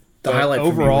 The highlight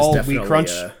overall, for me was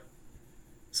definitely,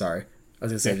 sorry, I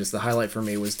was gonna say just the highlight for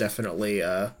me was definitely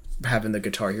having the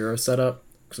Guitar Hero setup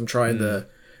because I'm trying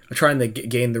to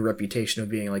gain the reputation of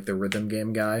being like the rhythm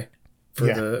game guy for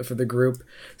the group.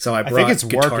 So I think it's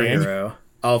Guitar Hero.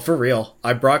 Oh, for real!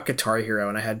 I brought Guitar Hero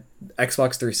and I had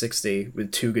Xbox 360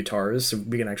 with 2 guitars, so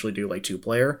we can actually do like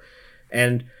 2-player.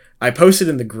 And I posted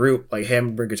in the group like, "Hey, I'm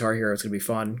gonna bring Guitar Hero. It's gonna be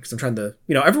fun." Because I'm trying to,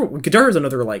 Guitar Hero is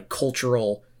another like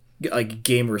cultural, like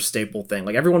gamer staple thing.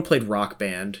 Like everyone played Rock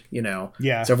Band, So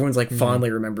everyone's like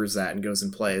fondly remembers that and goes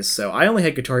and plays. So I only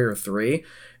had Guitar Hero 3,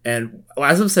 and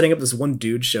as I'm setting up, this one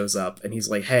dude shows up and he's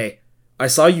like, "Hey, I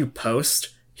saw you post.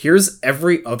 Here's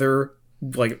every other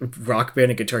like Rock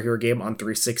Band and Guitar Hero game on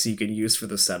 360 you can use for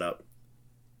the setup."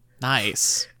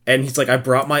 Nice. And he's like, "I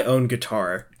brought my own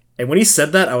guitar." And when he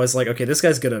said that, I was like, okay, this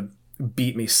guy's gonna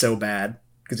beat me so bad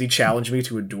because he challenged me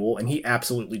to a duel and he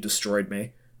absolutely destroyed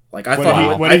me. Like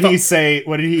what did he say?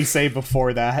 What did he say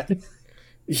before that?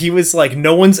 He was like,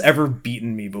 "No one's ever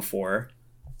beaten me before."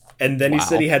 And then he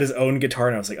said he had his own guitar,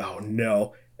 and I was like, "Oh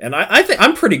no!" And I think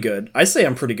I'm pretty good. I say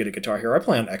I'm pretty good at Guitar Hero. I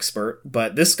play on Expert,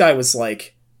 but this guy was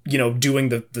like, doing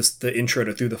the intro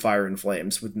to Through the Fire and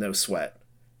Flames with no sweat.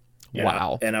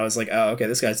 Wow. And I was like, "Oh, okay,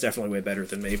 this guy's definitely way better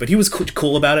than me." But he was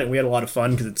cool about it, and we had a lot of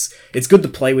fun because it's good to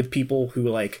play with people who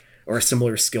like are a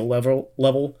similar skill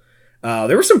level.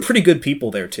 There were some pretty good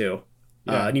people there too.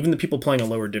 Yeah. And even the people playing on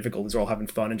lower difficulties are all having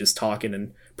fun and just talking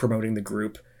and promoting the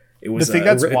group. It was it's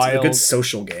a good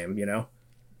social game,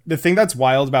 The thing that's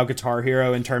wild about Guitar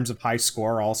Hero in terms of high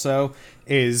score also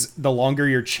is the longer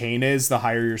your chain is, the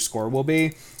higher your score will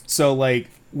be. So like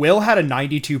Will had a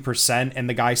 92% and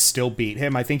the guy still beat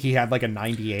him. I think he had like a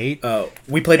 98. Oh,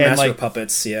 we played Master of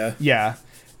Puppets, yeah. Yeah.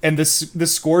 And the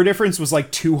score difference was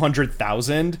like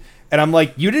 200,000. And I'm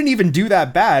like, you didn't even do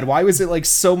that bad. Why was it like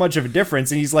so much of a difference?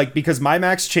 And he's like, because my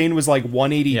max chain was like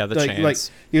 180. Yeah, like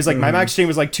he was like, my max chain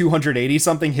was like 280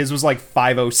 something. His was like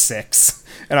 506.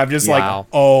 And I'm just like,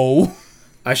 oh.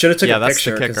 I should have took a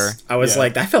picture because I was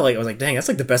like, I felt like I was like, dang, that's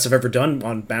like the best I've ever done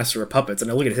on Master of Puppets. And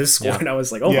I look at his score and I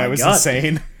was like, oh my god, it was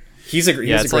insane. He's a great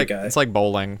guy. It's like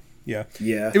bowling. Yeah.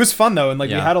 Yeah. It was fun though, and like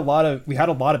we had a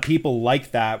lot of people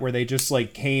like that where they just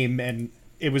like came and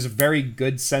it was a very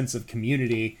good sense of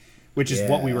community, which is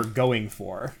what we were going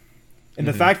for. And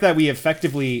the fact that we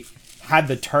effectively had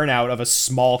the turnout of a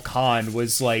small con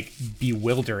was like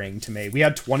bewildering to me. We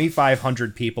had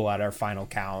 2,500 people at our final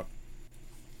count.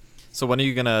 So when are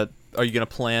you gonna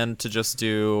plan to just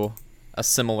do a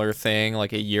similar thing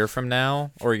like a year from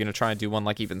now, or are you gonna try and do one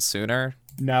like even sooner?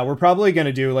 No, we're probably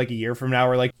gonna do like a year from now,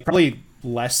 or like probably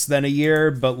less than a year,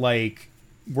 but like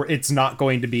it's not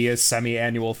going to be a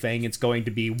semi-annual thing. It's going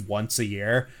to be once a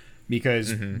year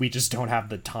because we just don't have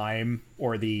the time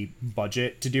or the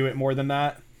budget to do it more than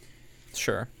that.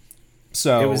 Sure.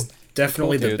 So it was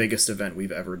definitely the biggest event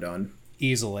we've ever done.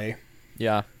 Easily.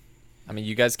 Yeah. I mean,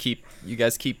 you guys keep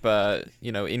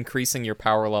increasing your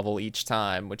power level each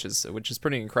time, which is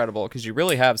pretty incredible because you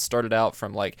really have started out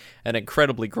from like an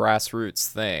incredibly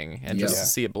grassroots thing, and just to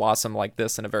see it blossom like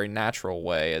this in a very natural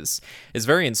way is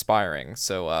very inspiring.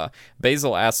 So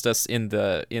Basil asked us in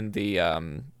the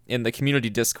community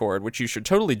Discord, which you should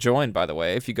totally join, by the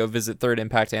way. If you go visit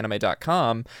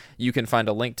thirdimpactanime.com, you can find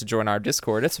a link to join our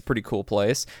Discord. It's a pretty cool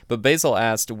place. But Basil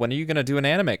asked, when are you going to do an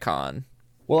anime con?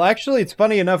 Well, actually, it's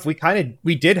funny enough.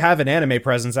 We did have an anime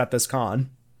presence at this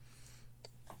con.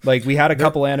 Like, we had a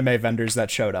couple anime vendors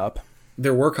that showed up.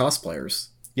 There were cosplayers.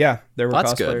 Yeah, there were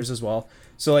cosplayers as well.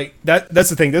 So, like, that's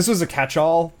the thing. This was a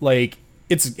catch-all. Like,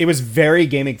 it was very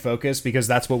gaming focused because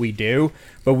that's what we do.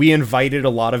 But we invited a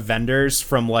lot of vendors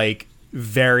from, like,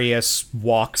 various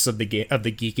walks of the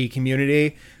geeky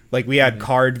community. Like, we had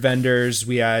card vendors,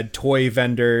 we had toy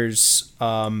vendors,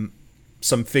 some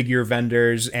figure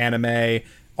vendors, anime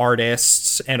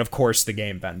artists, and of course the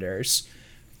game vendors.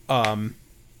 Well,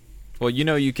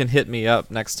 you can hit me up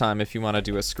next time if you want to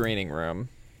do a screening room.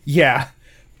 Yeah.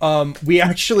 We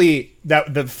actually,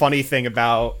 the funny thing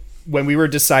about when we were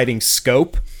deciding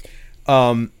scope,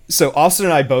 so Austin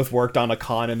and I both worked on a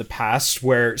con in the past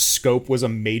where scope was a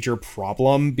major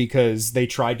problem because they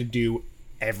tried to do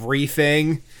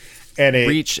everything. And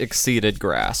reach exceeded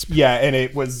grasp. Yeah, and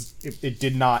it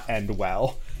did not end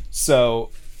well.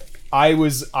 So I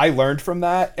learned from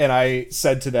that, and I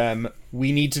said to them,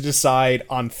 we need to decide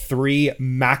on 3,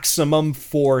 maximum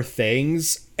 4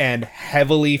 things and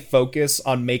heavily focus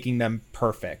on making them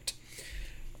perfect.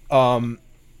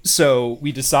 So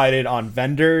we decided on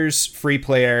vendors, free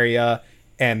play area,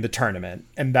 and the tournament,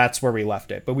 and that's where we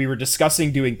left it. But we were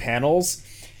discussing doing panels,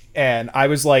 and I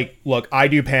was like, look, I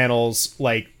do panels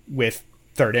like with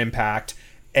Third Impact,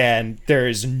 and there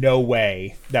is no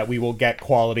way that we will get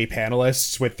quality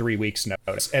panelists with 3 weeks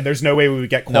notice. And there's no way we would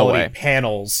get quality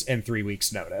panels in 3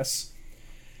 weeks notice.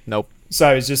 Nope. So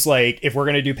I was just like, if we're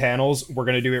going to do panels, we're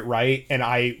going to do it right. And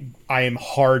I am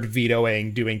hard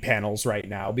vetoing doing panels right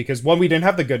now because, one, we didn't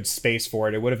have the good space for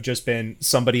it. It would have just been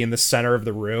somebody in the center of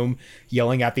the room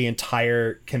yelling at the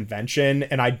entire convention,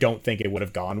 and I don't think it would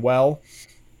have gone well.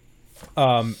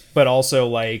 But also,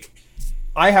 like,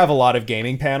 I have a lot of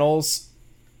gaming panels,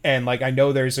 and like I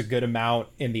know there's a good amount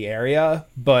in the area,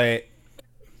 but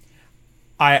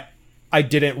I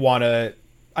didn't want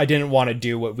to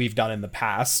do what we've done in the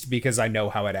past because I know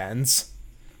how it ends.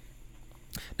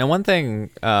 Now, one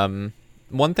thing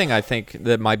I think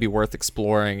that might be worth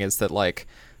exploring is that like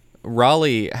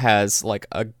Raleigh has like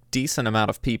a decent amount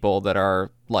of people that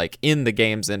are like in the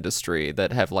games industry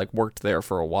that have like worked there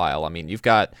for a while. I mean, you've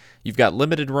got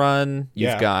Limited Run,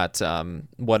 you've got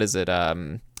what is it?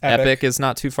 Epic is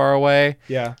not too far away.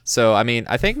 Yeah. So, I mean,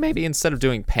 I think maybe instead of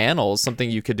doing panels,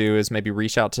 something you could do is maybe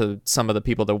reach out to some of the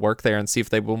people that work there and see if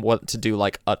they want to do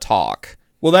like a talk.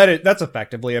 Well, that's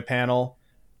effectively a panel.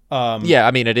 Yeah,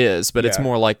 I mean it is, but it's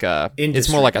more like a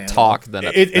talk than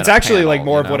it's actually panel, like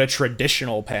more of what a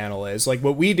traditional panel is. Like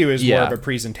what we do is more of a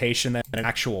presentation than an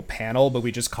actual panel, but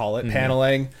we just call it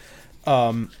paneling.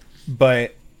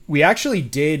 But we actually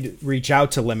did reach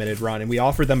out to Limited Run and we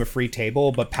offered them a free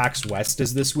table, but PAX West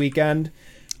is this weekend.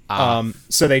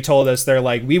 So they told us, they're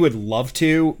like, we would love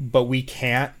to, but we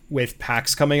can't with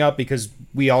PAX coming up because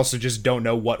we also just don't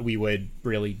know what we would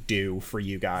really do for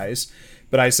you guys.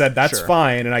 But I said, that's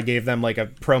fine. And I gave them like a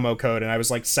promo code and I was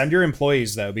like, send your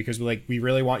employees though, because we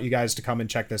really want you guys to come and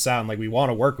check this out. And like, we want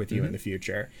to work with you in the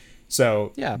future.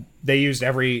 So yeah, they used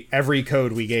every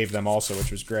code we gave them also,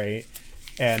 which was great.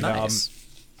 And, nice.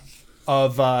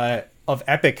 Of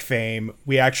Epic fame,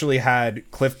 we actually had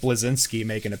Cliff Bleszinski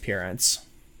make an appearance.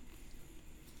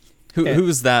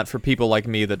 Who's that for people like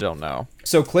me that don't know?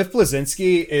 So Cliff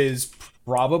Bleszinski is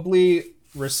probably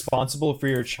responsible for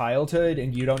your childhood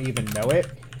and you don't even know it.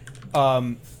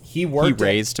 He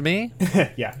raised me?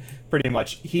 Yeah, pretty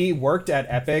much. He worked at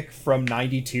Epic from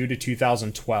 92 to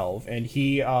 2012, and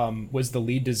he was the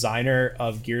lead designer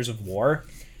of Gears of War.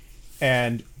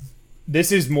 And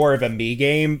this is more of a me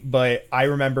game, but I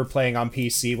remember playing on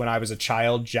PC when I was a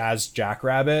child, Jazz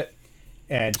Jackrabbit,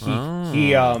 and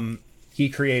he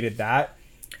created that.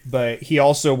 But he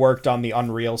also worked on the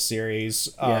Unreal series.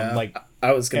 I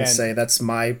was gonna say that's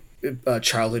my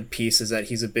childhood piece, is that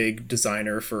he's a big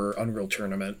designer for Unreal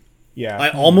Tournament. Yeah, I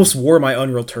almost wore my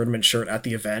Unreal Tournament shirt at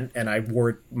the event, and I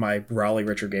wore my Raleigh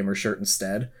Retro Gamer shirt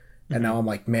instead. And now I'm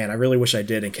like, man, I really wish I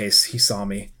did in case he saw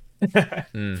me.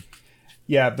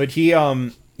 Yeah, but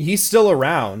he's still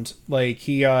around. Like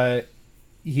he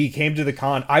came to the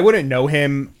con. I wouldn't know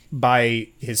him by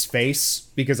his face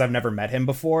because I've never met him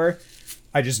before.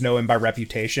 I just know him by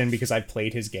reputation because I've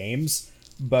played his games.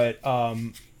 But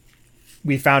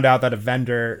we found out that a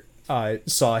vendor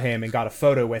saw him and got a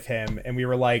photo with him, and we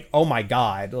were like, oh my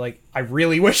god, like I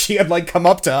really wish he had like come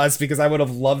up to us because I would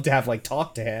have loved to have like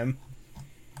talked to him.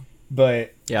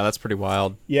 But yeah, that's pretty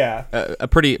wild. Yeah, a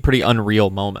pretty unreal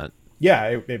moment.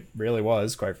 Yeah, it really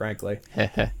was, quite frankly.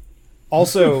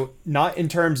 Also, not in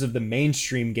terms of the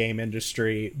mainstream game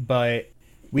industry, but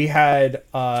we had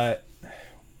a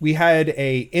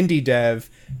indie dev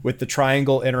with the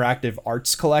Triangle Interactive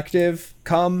Arts Collective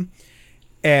come,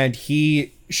 and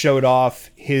he showed off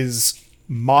his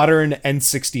modern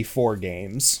N64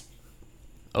 games.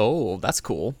 Oh, that's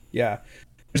cool. Yeah.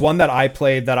 There's one that I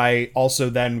played that I also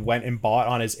then went and bought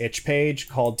on his itch page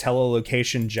called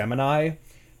Telelocation Gemini.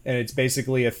 And it's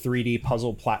basically a 3D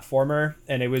puzzle platformer,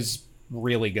 and it was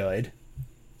really good.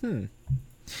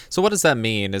 So what does that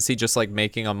mean? Is he just like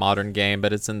making a modern game,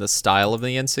 but it's in the style of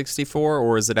the N64,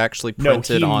 or is it actually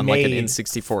printed on like an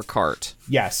N64 cart?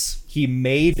 Yes, he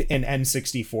made an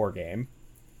N64 game.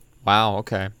 Wow.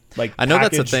 Okay. Like I know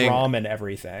that's a thing. ROM and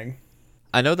everything.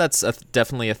 I know that's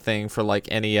definitely a thing for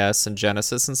like NES and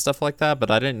Genesis and stuff like that,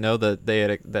 but I didn't know that they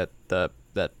had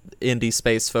that indie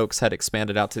space folks had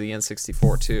expanded out to the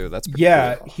N64 too. That's pretty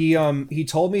cool. He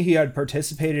told me he had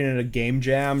participated in a game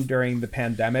jam during the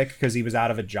pandemic because he was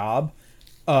out of a job,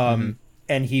 and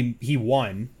he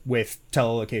won with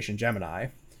Telelocation Gemini.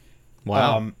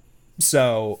 Wow.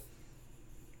 So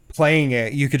playing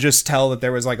it, you could just tell that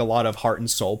there was like a lot of heart and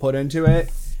soul put into it.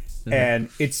 Mm-hmm. And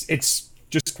it's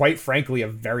just quite frankly a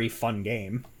very fun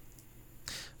game.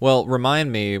 Well,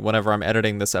 remind me whenever I'm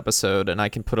editing this episode, and I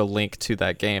can put a link to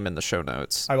that game in the show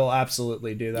notes. I will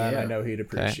absolutely do that. Yeah. I know he'd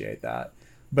appreciate that.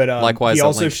 But likewise, he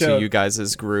also showed to you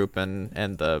guys' group and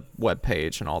the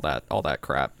webpage and all that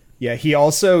crap. Yeah, he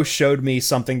also showed me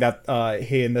something that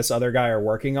he and this other guy are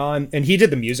working on, and he did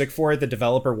the music for it. The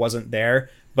developer wasn't there,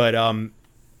 but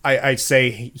I say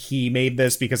he made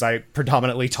this because I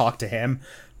predominantly talked to him.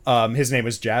 His name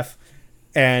was Jeff,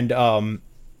 and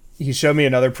he showed me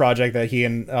another project that he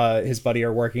and his buddy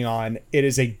are working on. It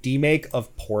is a demake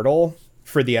of Portal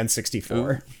for the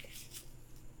N64.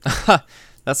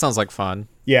 That sounds like fun.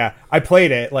 Yeah, I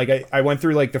played it. Like I went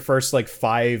through like the first like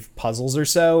 5 puzzles or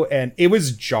so, and it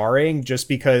was jarring just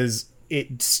because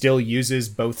it still uses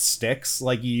both sticks.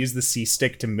 Like you use the C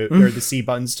stick to move or the C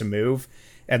buttons to move,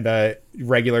 and the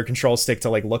regular control stick to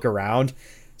like look around.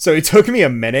 So it took me a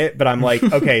minute, but I'm like,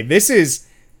 okay, this is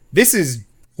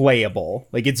playable.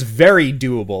 Like it's very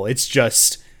doable. It's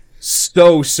just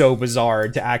so bizarre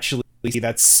to actually see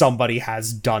that somebody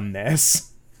has done this.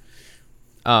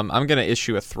 I'm going to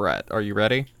issue a threat. Are you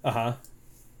ready? Uh-huh.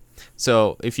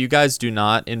 So if you guys do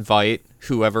not invite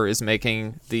whoever is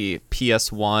making the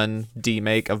PS1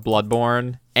 demake of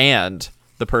Bloodborne and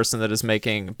the person that is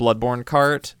making Bloodborne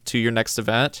Kart to your next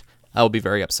event, I will be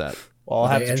very upset. Well, I'll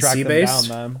have to track them down,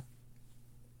 then.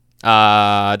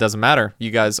 It doesn't matter.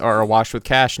 You guys are awash with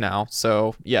cash now,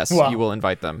 so yes, you will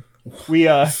invite them.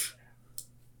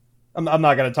 I'm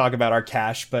not going to talk about our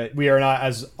cash, but we are not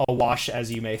as awash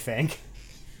as you may think.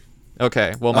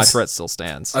 Okay, well, my threat still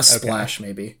stands. A splash,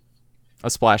 maybe. A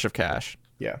splash of cash.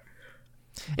 Yeah.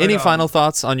 Any final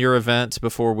thoughts on your event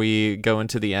before we go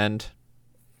into the end?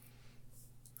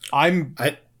 I'm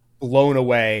blown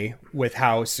away with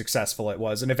how successful it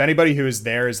was. And if anybody who is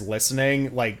there is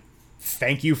listening, like,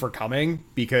 thank you for coming,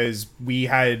 because we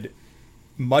had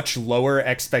much lower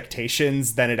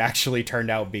expectations than it actually turned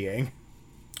out being.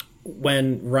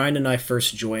 When Ryan and I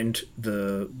first joined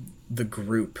the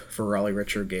group for Raleigh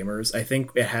Retro Gamers, I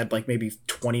think it had like maybe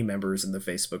 20 members in the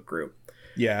Facebook group.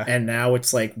 Yeah. And now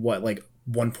it's like 1.4,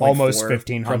 almost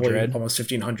 1,500. Almost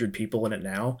 1,500 people in it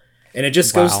now. And it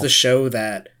just goes to show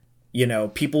that, you know,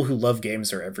 people who love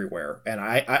games are everywhere. And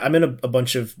I'm in a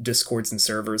bunch of Discords and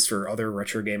servers for other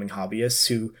retro gaming hobbyists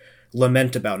who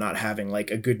lament about not having like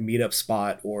a good meetup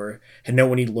spot or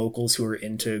know any locals who are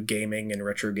into gaming and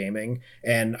retro gaming.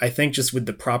 And I think just with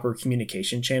the proper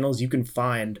communication channels, you can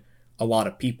find a lot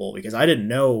of people, because I didn't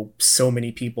know so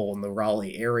many people in the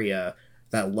Raleigh area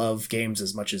that love games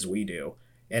as much as we do.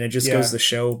 And it just goes to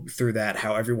show through that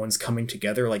how everyone's coming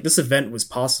together. Like this event was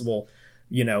possible,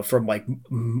 you know, from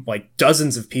like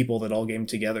dozens of people that all came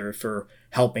together for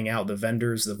helping out, the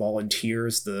vendors, the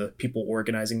volunteers, the people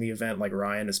organizing the event, like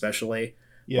Ryan especially.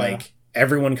 Like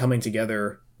everyone coming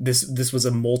together. This was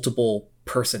a multiple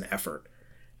person effort.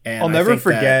 And I'll never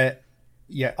forget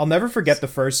the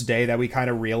first day that we kind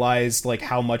of realized like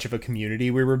how much of a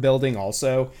community we were building.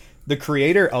 Also, the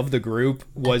creator of the group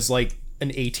was like an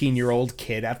 18-year-old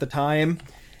kid at the time,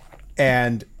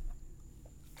 and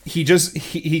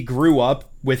he grew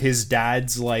up with his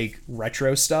dad's like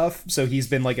retro stuff, so he's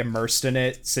been like immersed in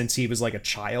it since he was like a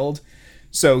child.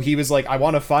 So he was like, I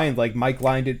want to find like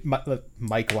like-minded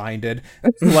Mike people. Minded.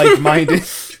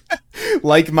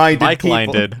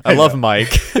 I love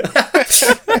Mike.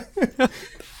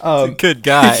 Good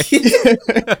guy.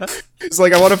 It's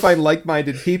like, I want to find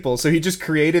like-minded people. So he just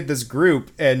created this group,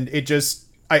 and it just,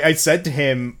 I said to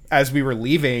him as we were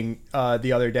leaving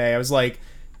the other day, I was like,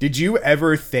 did you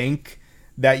ever think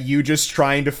that you just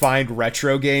trying to find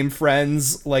retro game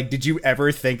friends, like, did you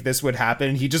ever think this would happen?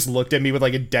 And he just looked at me with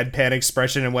like a deadpan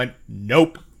expression and went,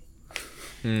 nope.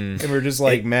 And we're just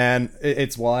like, man,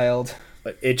 it's wild.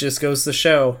 But it just goes to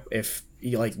show, if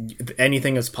you, like,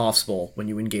 anything is possible when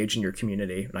you engage in your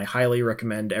community. And I highly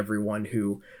recommend everyone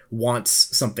who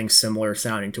wants something similar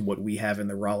sounding to what we have in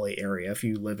the Raleigh area, if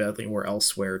you live anywhere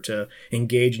elsewhere, to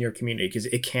engage in your community, because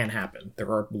it can happen. There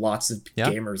are lots of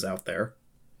gamers out there.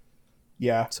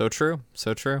 Yeah. So true.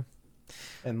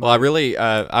 And well,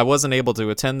 I wasn't able to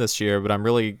attend this year, but I'm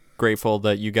really grateful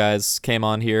that you guys came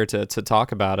on here to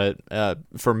talk about it,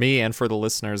 for me and for the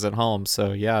listeners at home.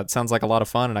 So yeah, it sounds like a lot of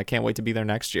fun, and I can't wait to be there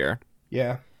next year.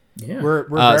 Yeah. We're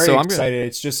very excited.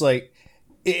 It's just like,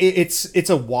 it's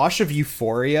a wash of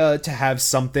euphoria to have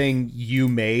something you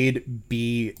made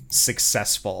be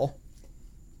successful.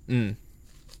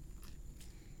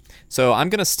 So I'm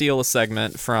going to steal a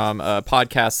segment from a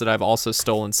podcast that I've also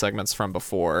stolen segments from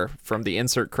before, from the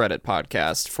Insert Credit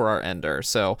podcast for our ender.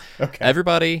 So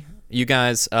everybody you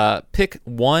guys pick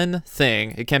one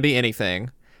thing. It can be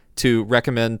anything to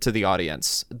recommend to the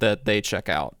audience that they check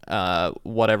out,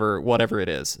 whatever it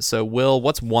is. So, Will,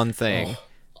 what's one thing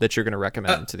that you're going to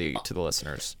recommend to the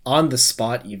listeners? On the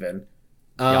spot, even.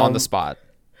 On the spot.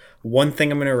 One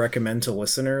thing I'm going to recommend to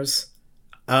listeners.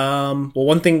 Well,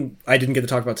 one thing I didn't get to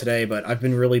talk about today, but I've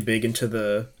been really big into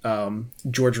the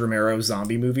George Romero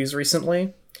zombie movies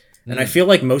recently. And I feel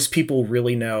like most people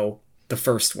really know the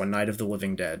first one, Night of the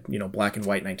Living Dead, black and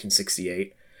white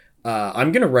 1968.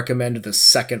 I'm going to recommend the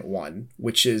second one,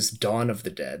 which is Dawn of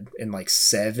the Dead in like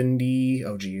 78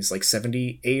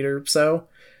 or so.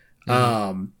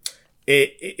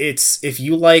 It's if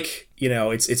you like,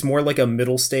 it's more like a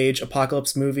middle stage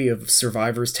apocalypse movie of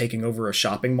survivors taking over a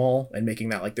shopping mall and making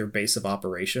that like their base of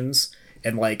operations.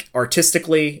 And like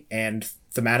artistically and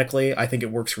thematically, I think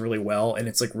it works really well, and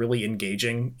it's like really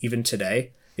engaging even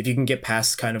today. If you can get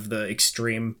past kind of the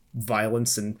extreme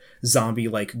violence and zombie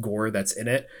like gore that's in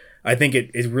it, I think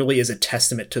it really is a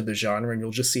testament to the genre, and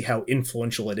you'll just see how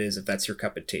influential it is if that's your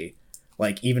cup of tea.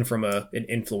 Like even from an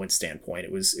influence standpoint,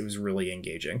 it was really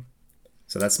engaging.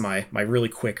 So that's my really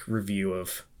quick review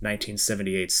of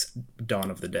 1978's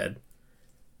Dawn of the Dead.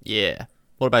 Yeah.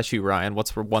 What about you, Ryan?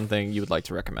 What's one thing you would like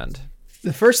to recommend?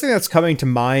 The first thing that's coming to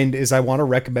mind is I want to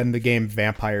recommend the game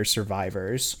Vampire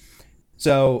Survivors.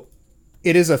 So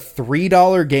it is a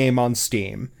 $3 game on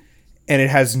Steam, and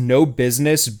it has no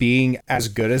business being as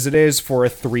good as it is for a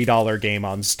 $3 game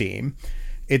on Steam.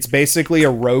 It's basically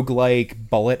a roguelike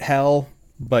bullet hell,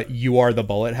 but you are the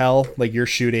bullet hell. Like, you're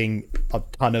shooting a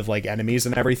ton of like enemies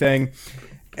and everything,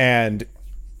 and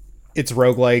it's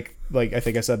roguelike, like I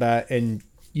think I said that, and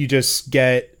you just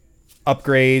get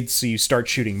upgrades, so you start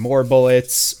shooting more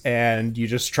bullets, and you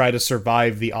just try to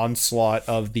survive the onslaught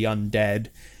of the undead.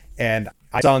 And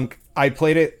I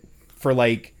played it for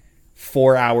like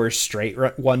 4 hours straight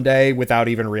one day without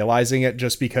even realizing it,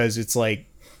 just because it's like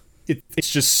it's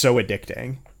just so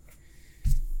addicting.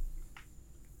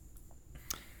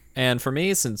 And for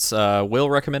me, since Will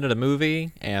recommended a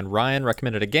movie and Ryan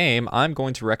recommended a game, I'm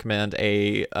going to recommend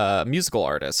a musical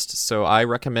artist. So I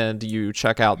recommend you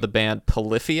check out the band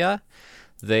Polyphia.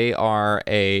 They are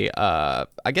I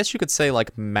guess you could say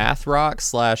like math rock /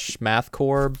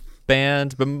 mathcore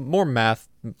band, but more math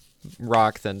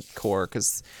rock than core,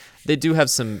 because they do have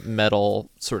some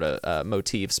metal sort of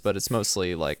motifs, but it's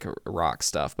mostly like rock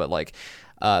stuff. But like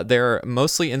they're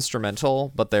mostly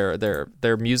instrumental, but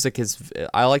their music is,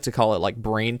 I like to call it like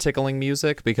brain tickling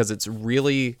music, because it's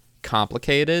really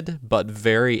complicated but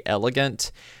very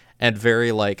elegant and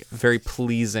very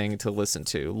pleasing to listen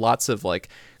to. Lots of like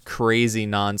crazy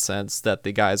nonsense that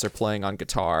the guys are playing on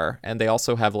guitar, and they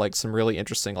also have like some really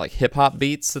interesting like hip hop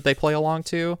beats that they play along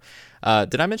to.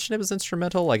 Did I mention it was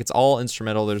instrumental? Like, it's all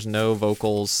instrumental. There's no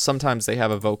vocals. Sometimes they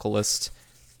have a vocalist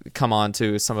come on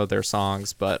to some of their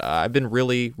songs, but I've been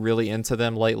really, really into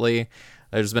them lately.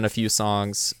 There's been a few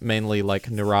songs, mainly like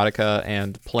Neurotica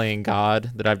and Playing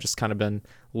God, that I've just kind of been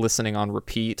listening on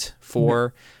repeat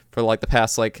for like the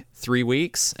past like 3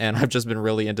 weeks, and I've just been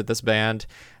really into this band.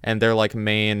 And their like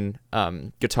main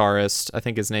guitarist, I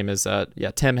think his name is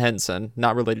Tim Henson,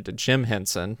 not related to Jim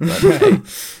Henson, but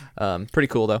hey, pretty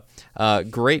cool though.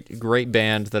 Great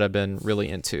band that I've been really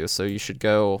into. So you should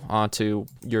go onto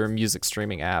your music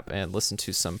streaming app and listen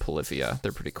to some Polyphia.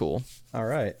 They're pretty cool. All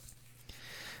right.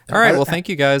 Well, thank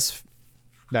you guys.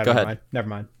 Go ahead. Never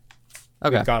mind.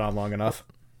 Okay. We've gone on long enough.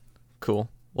 Cool.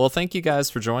 Well, thank you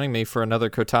guys for joining me for another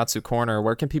Kotatsu Corner.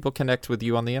 Where can people connect with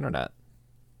you on the internet?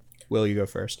 Will, you go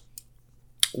first.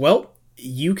 Well,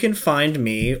 you can find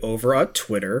me over on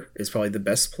Twitter, is probably the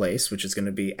best place, which is going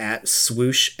to be at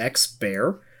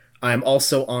SwooshXBear. I'm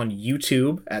also on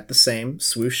YouTube at the same,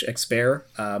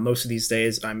 SwooshXBear. Most of these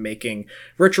days, I'm making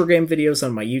retro game videos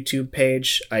on my YouTube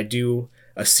page. I do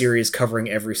a series covering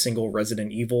every single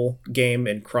Resident Evil game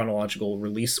in chronological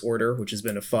release order, which has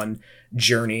been a fun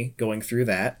journey going through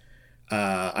that.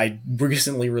 I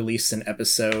recently released an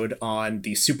episode on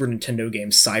the Super Nintendo game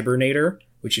Cybernator,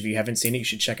 which if you haven't seen it, you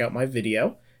should check out my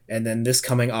video. And then this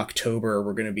coming October,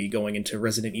 we're going to be going into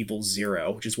Resident Evil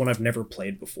 0, which is one I've never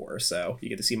played before. So you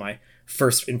get to see my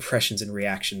first impressions and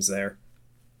reactions there.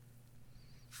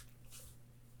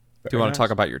 Do you want to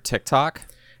talk about your TikTok?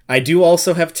 I do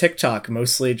also have TikTok,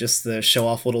 mostly just to show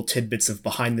off little tidbits of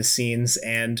behind the scenes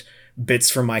and bits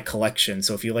from my collection.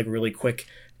 So if you like really quick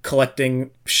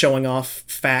collecting, showing off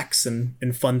facts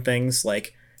and fun things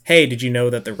like, hey, did you know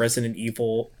that the Resident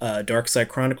Evil Darkside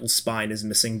Chronicles spine is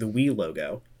missing the Wii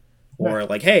logo? Or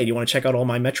like, hey, do you want to check out all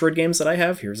my Metroid games that I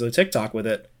have? Here's a TikTok with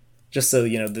it. Just so,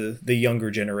 the younger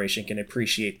generation can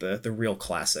appreciate the real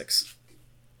classics.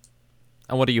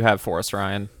 And what do you have for us,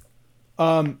 Ryan?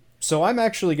 So I'm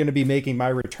actually going to be making my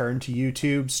return to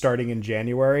YouTube starting in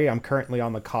January. I'm currently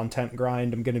on the content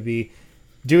grind. I'm going to be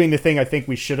doing the thing I think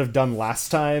we should have done last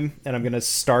time, and I'm going to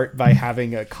start by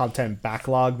having a content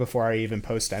backlog before I even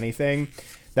post anything.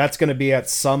 That's going to be at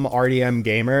Some RDM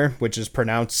Gamer, which is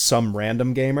pronounced Some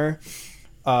Random Gamer.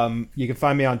 You can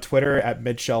find me on Twitter at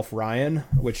MidshelfRyan,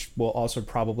 which will also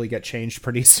probably get changed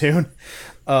pretty soon.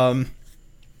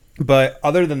 But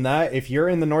other than that, if you're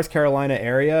in the North Carolina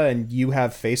area and you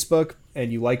have Facebook and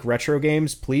you like retro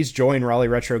games, please join Raleigh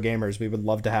Retro Gamers. We would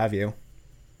love to have you.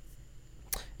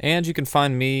 And you can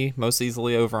find me most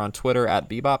easily over on Twitter at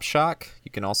BebopShock.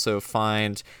 You can also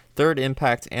find Third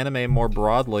Impact Anime more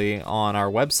broadly on our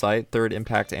website,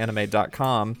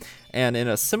 thirdimpactanime.com. And in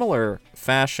a similar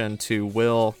fashion to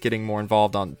Will getting more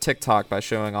involved on TikTok by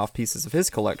showing off pieces of his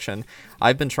collection,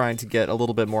 I've been trying to get a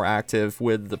little bit more active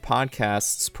with the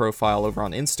podcast's profile over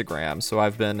on Instagram. So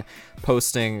I've been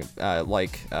posting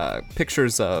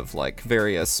pictures of like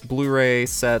various Blu-ray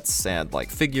sets and like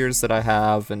figures that I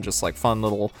have and just like fun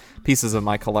little pieces of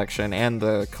my collection and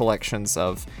the collections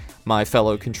of my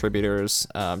fellow contributors,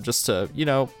 just to,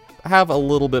 have a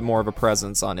little bit more of a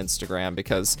presence on Instagram,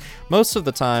 because most of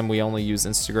the time we only use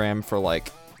Instagram for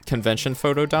like convention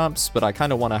photo dumps, but I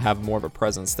kind of want to have more of a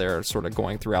presence there sort of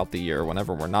going throughout the year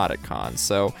whenever we're not at cons.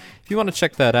 So if you want to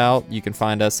check that out, you can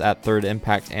find us at Third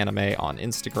Impact Anime on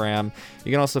Instagram.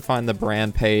 You can also find the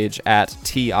brand page at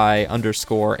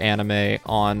TI_anime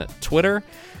on Twitter.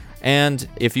 And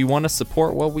if you want to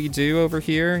support what we do over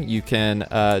here, you can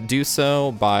do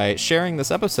so by sharing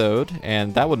this episode,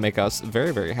 and that would make us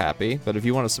very, very happy. But if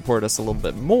you want to support us a little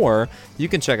bit more, you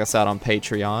can check us out on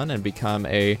Patreon and become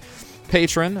a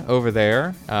patron over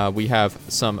there. We have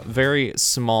some very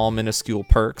small, minuscule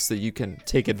perks that you can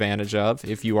take advantage of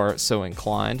if you are so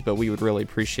inclined, but we would really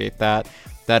appreciate that.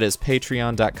 That is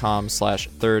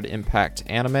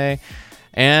patreon.com/thirdimpactanime.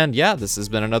 And yeah, this has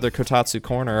been another Kotatsu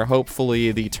Corner.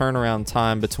 Hopefully the turnaround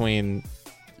time between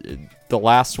the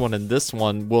last one and this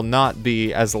one will not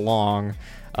be as long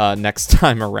next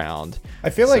time around.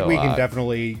 I feel like we can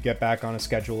definitely get back on a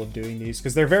schedule of doing these,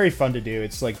 because they're very fun to do.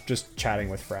 It's like just chatting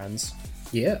with friends.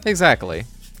 Yeah. Exactly.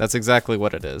 That's exactly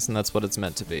what it is, and that's what it's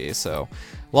meant to be. So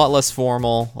a lot less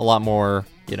formal, a lot more,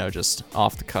 just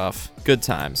off the cuff. Good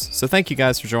times. So thank you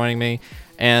guys for joining me.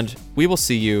 And we will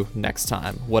see you next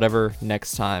time, whatever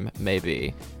next time may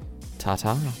be.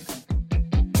 Ta-ta.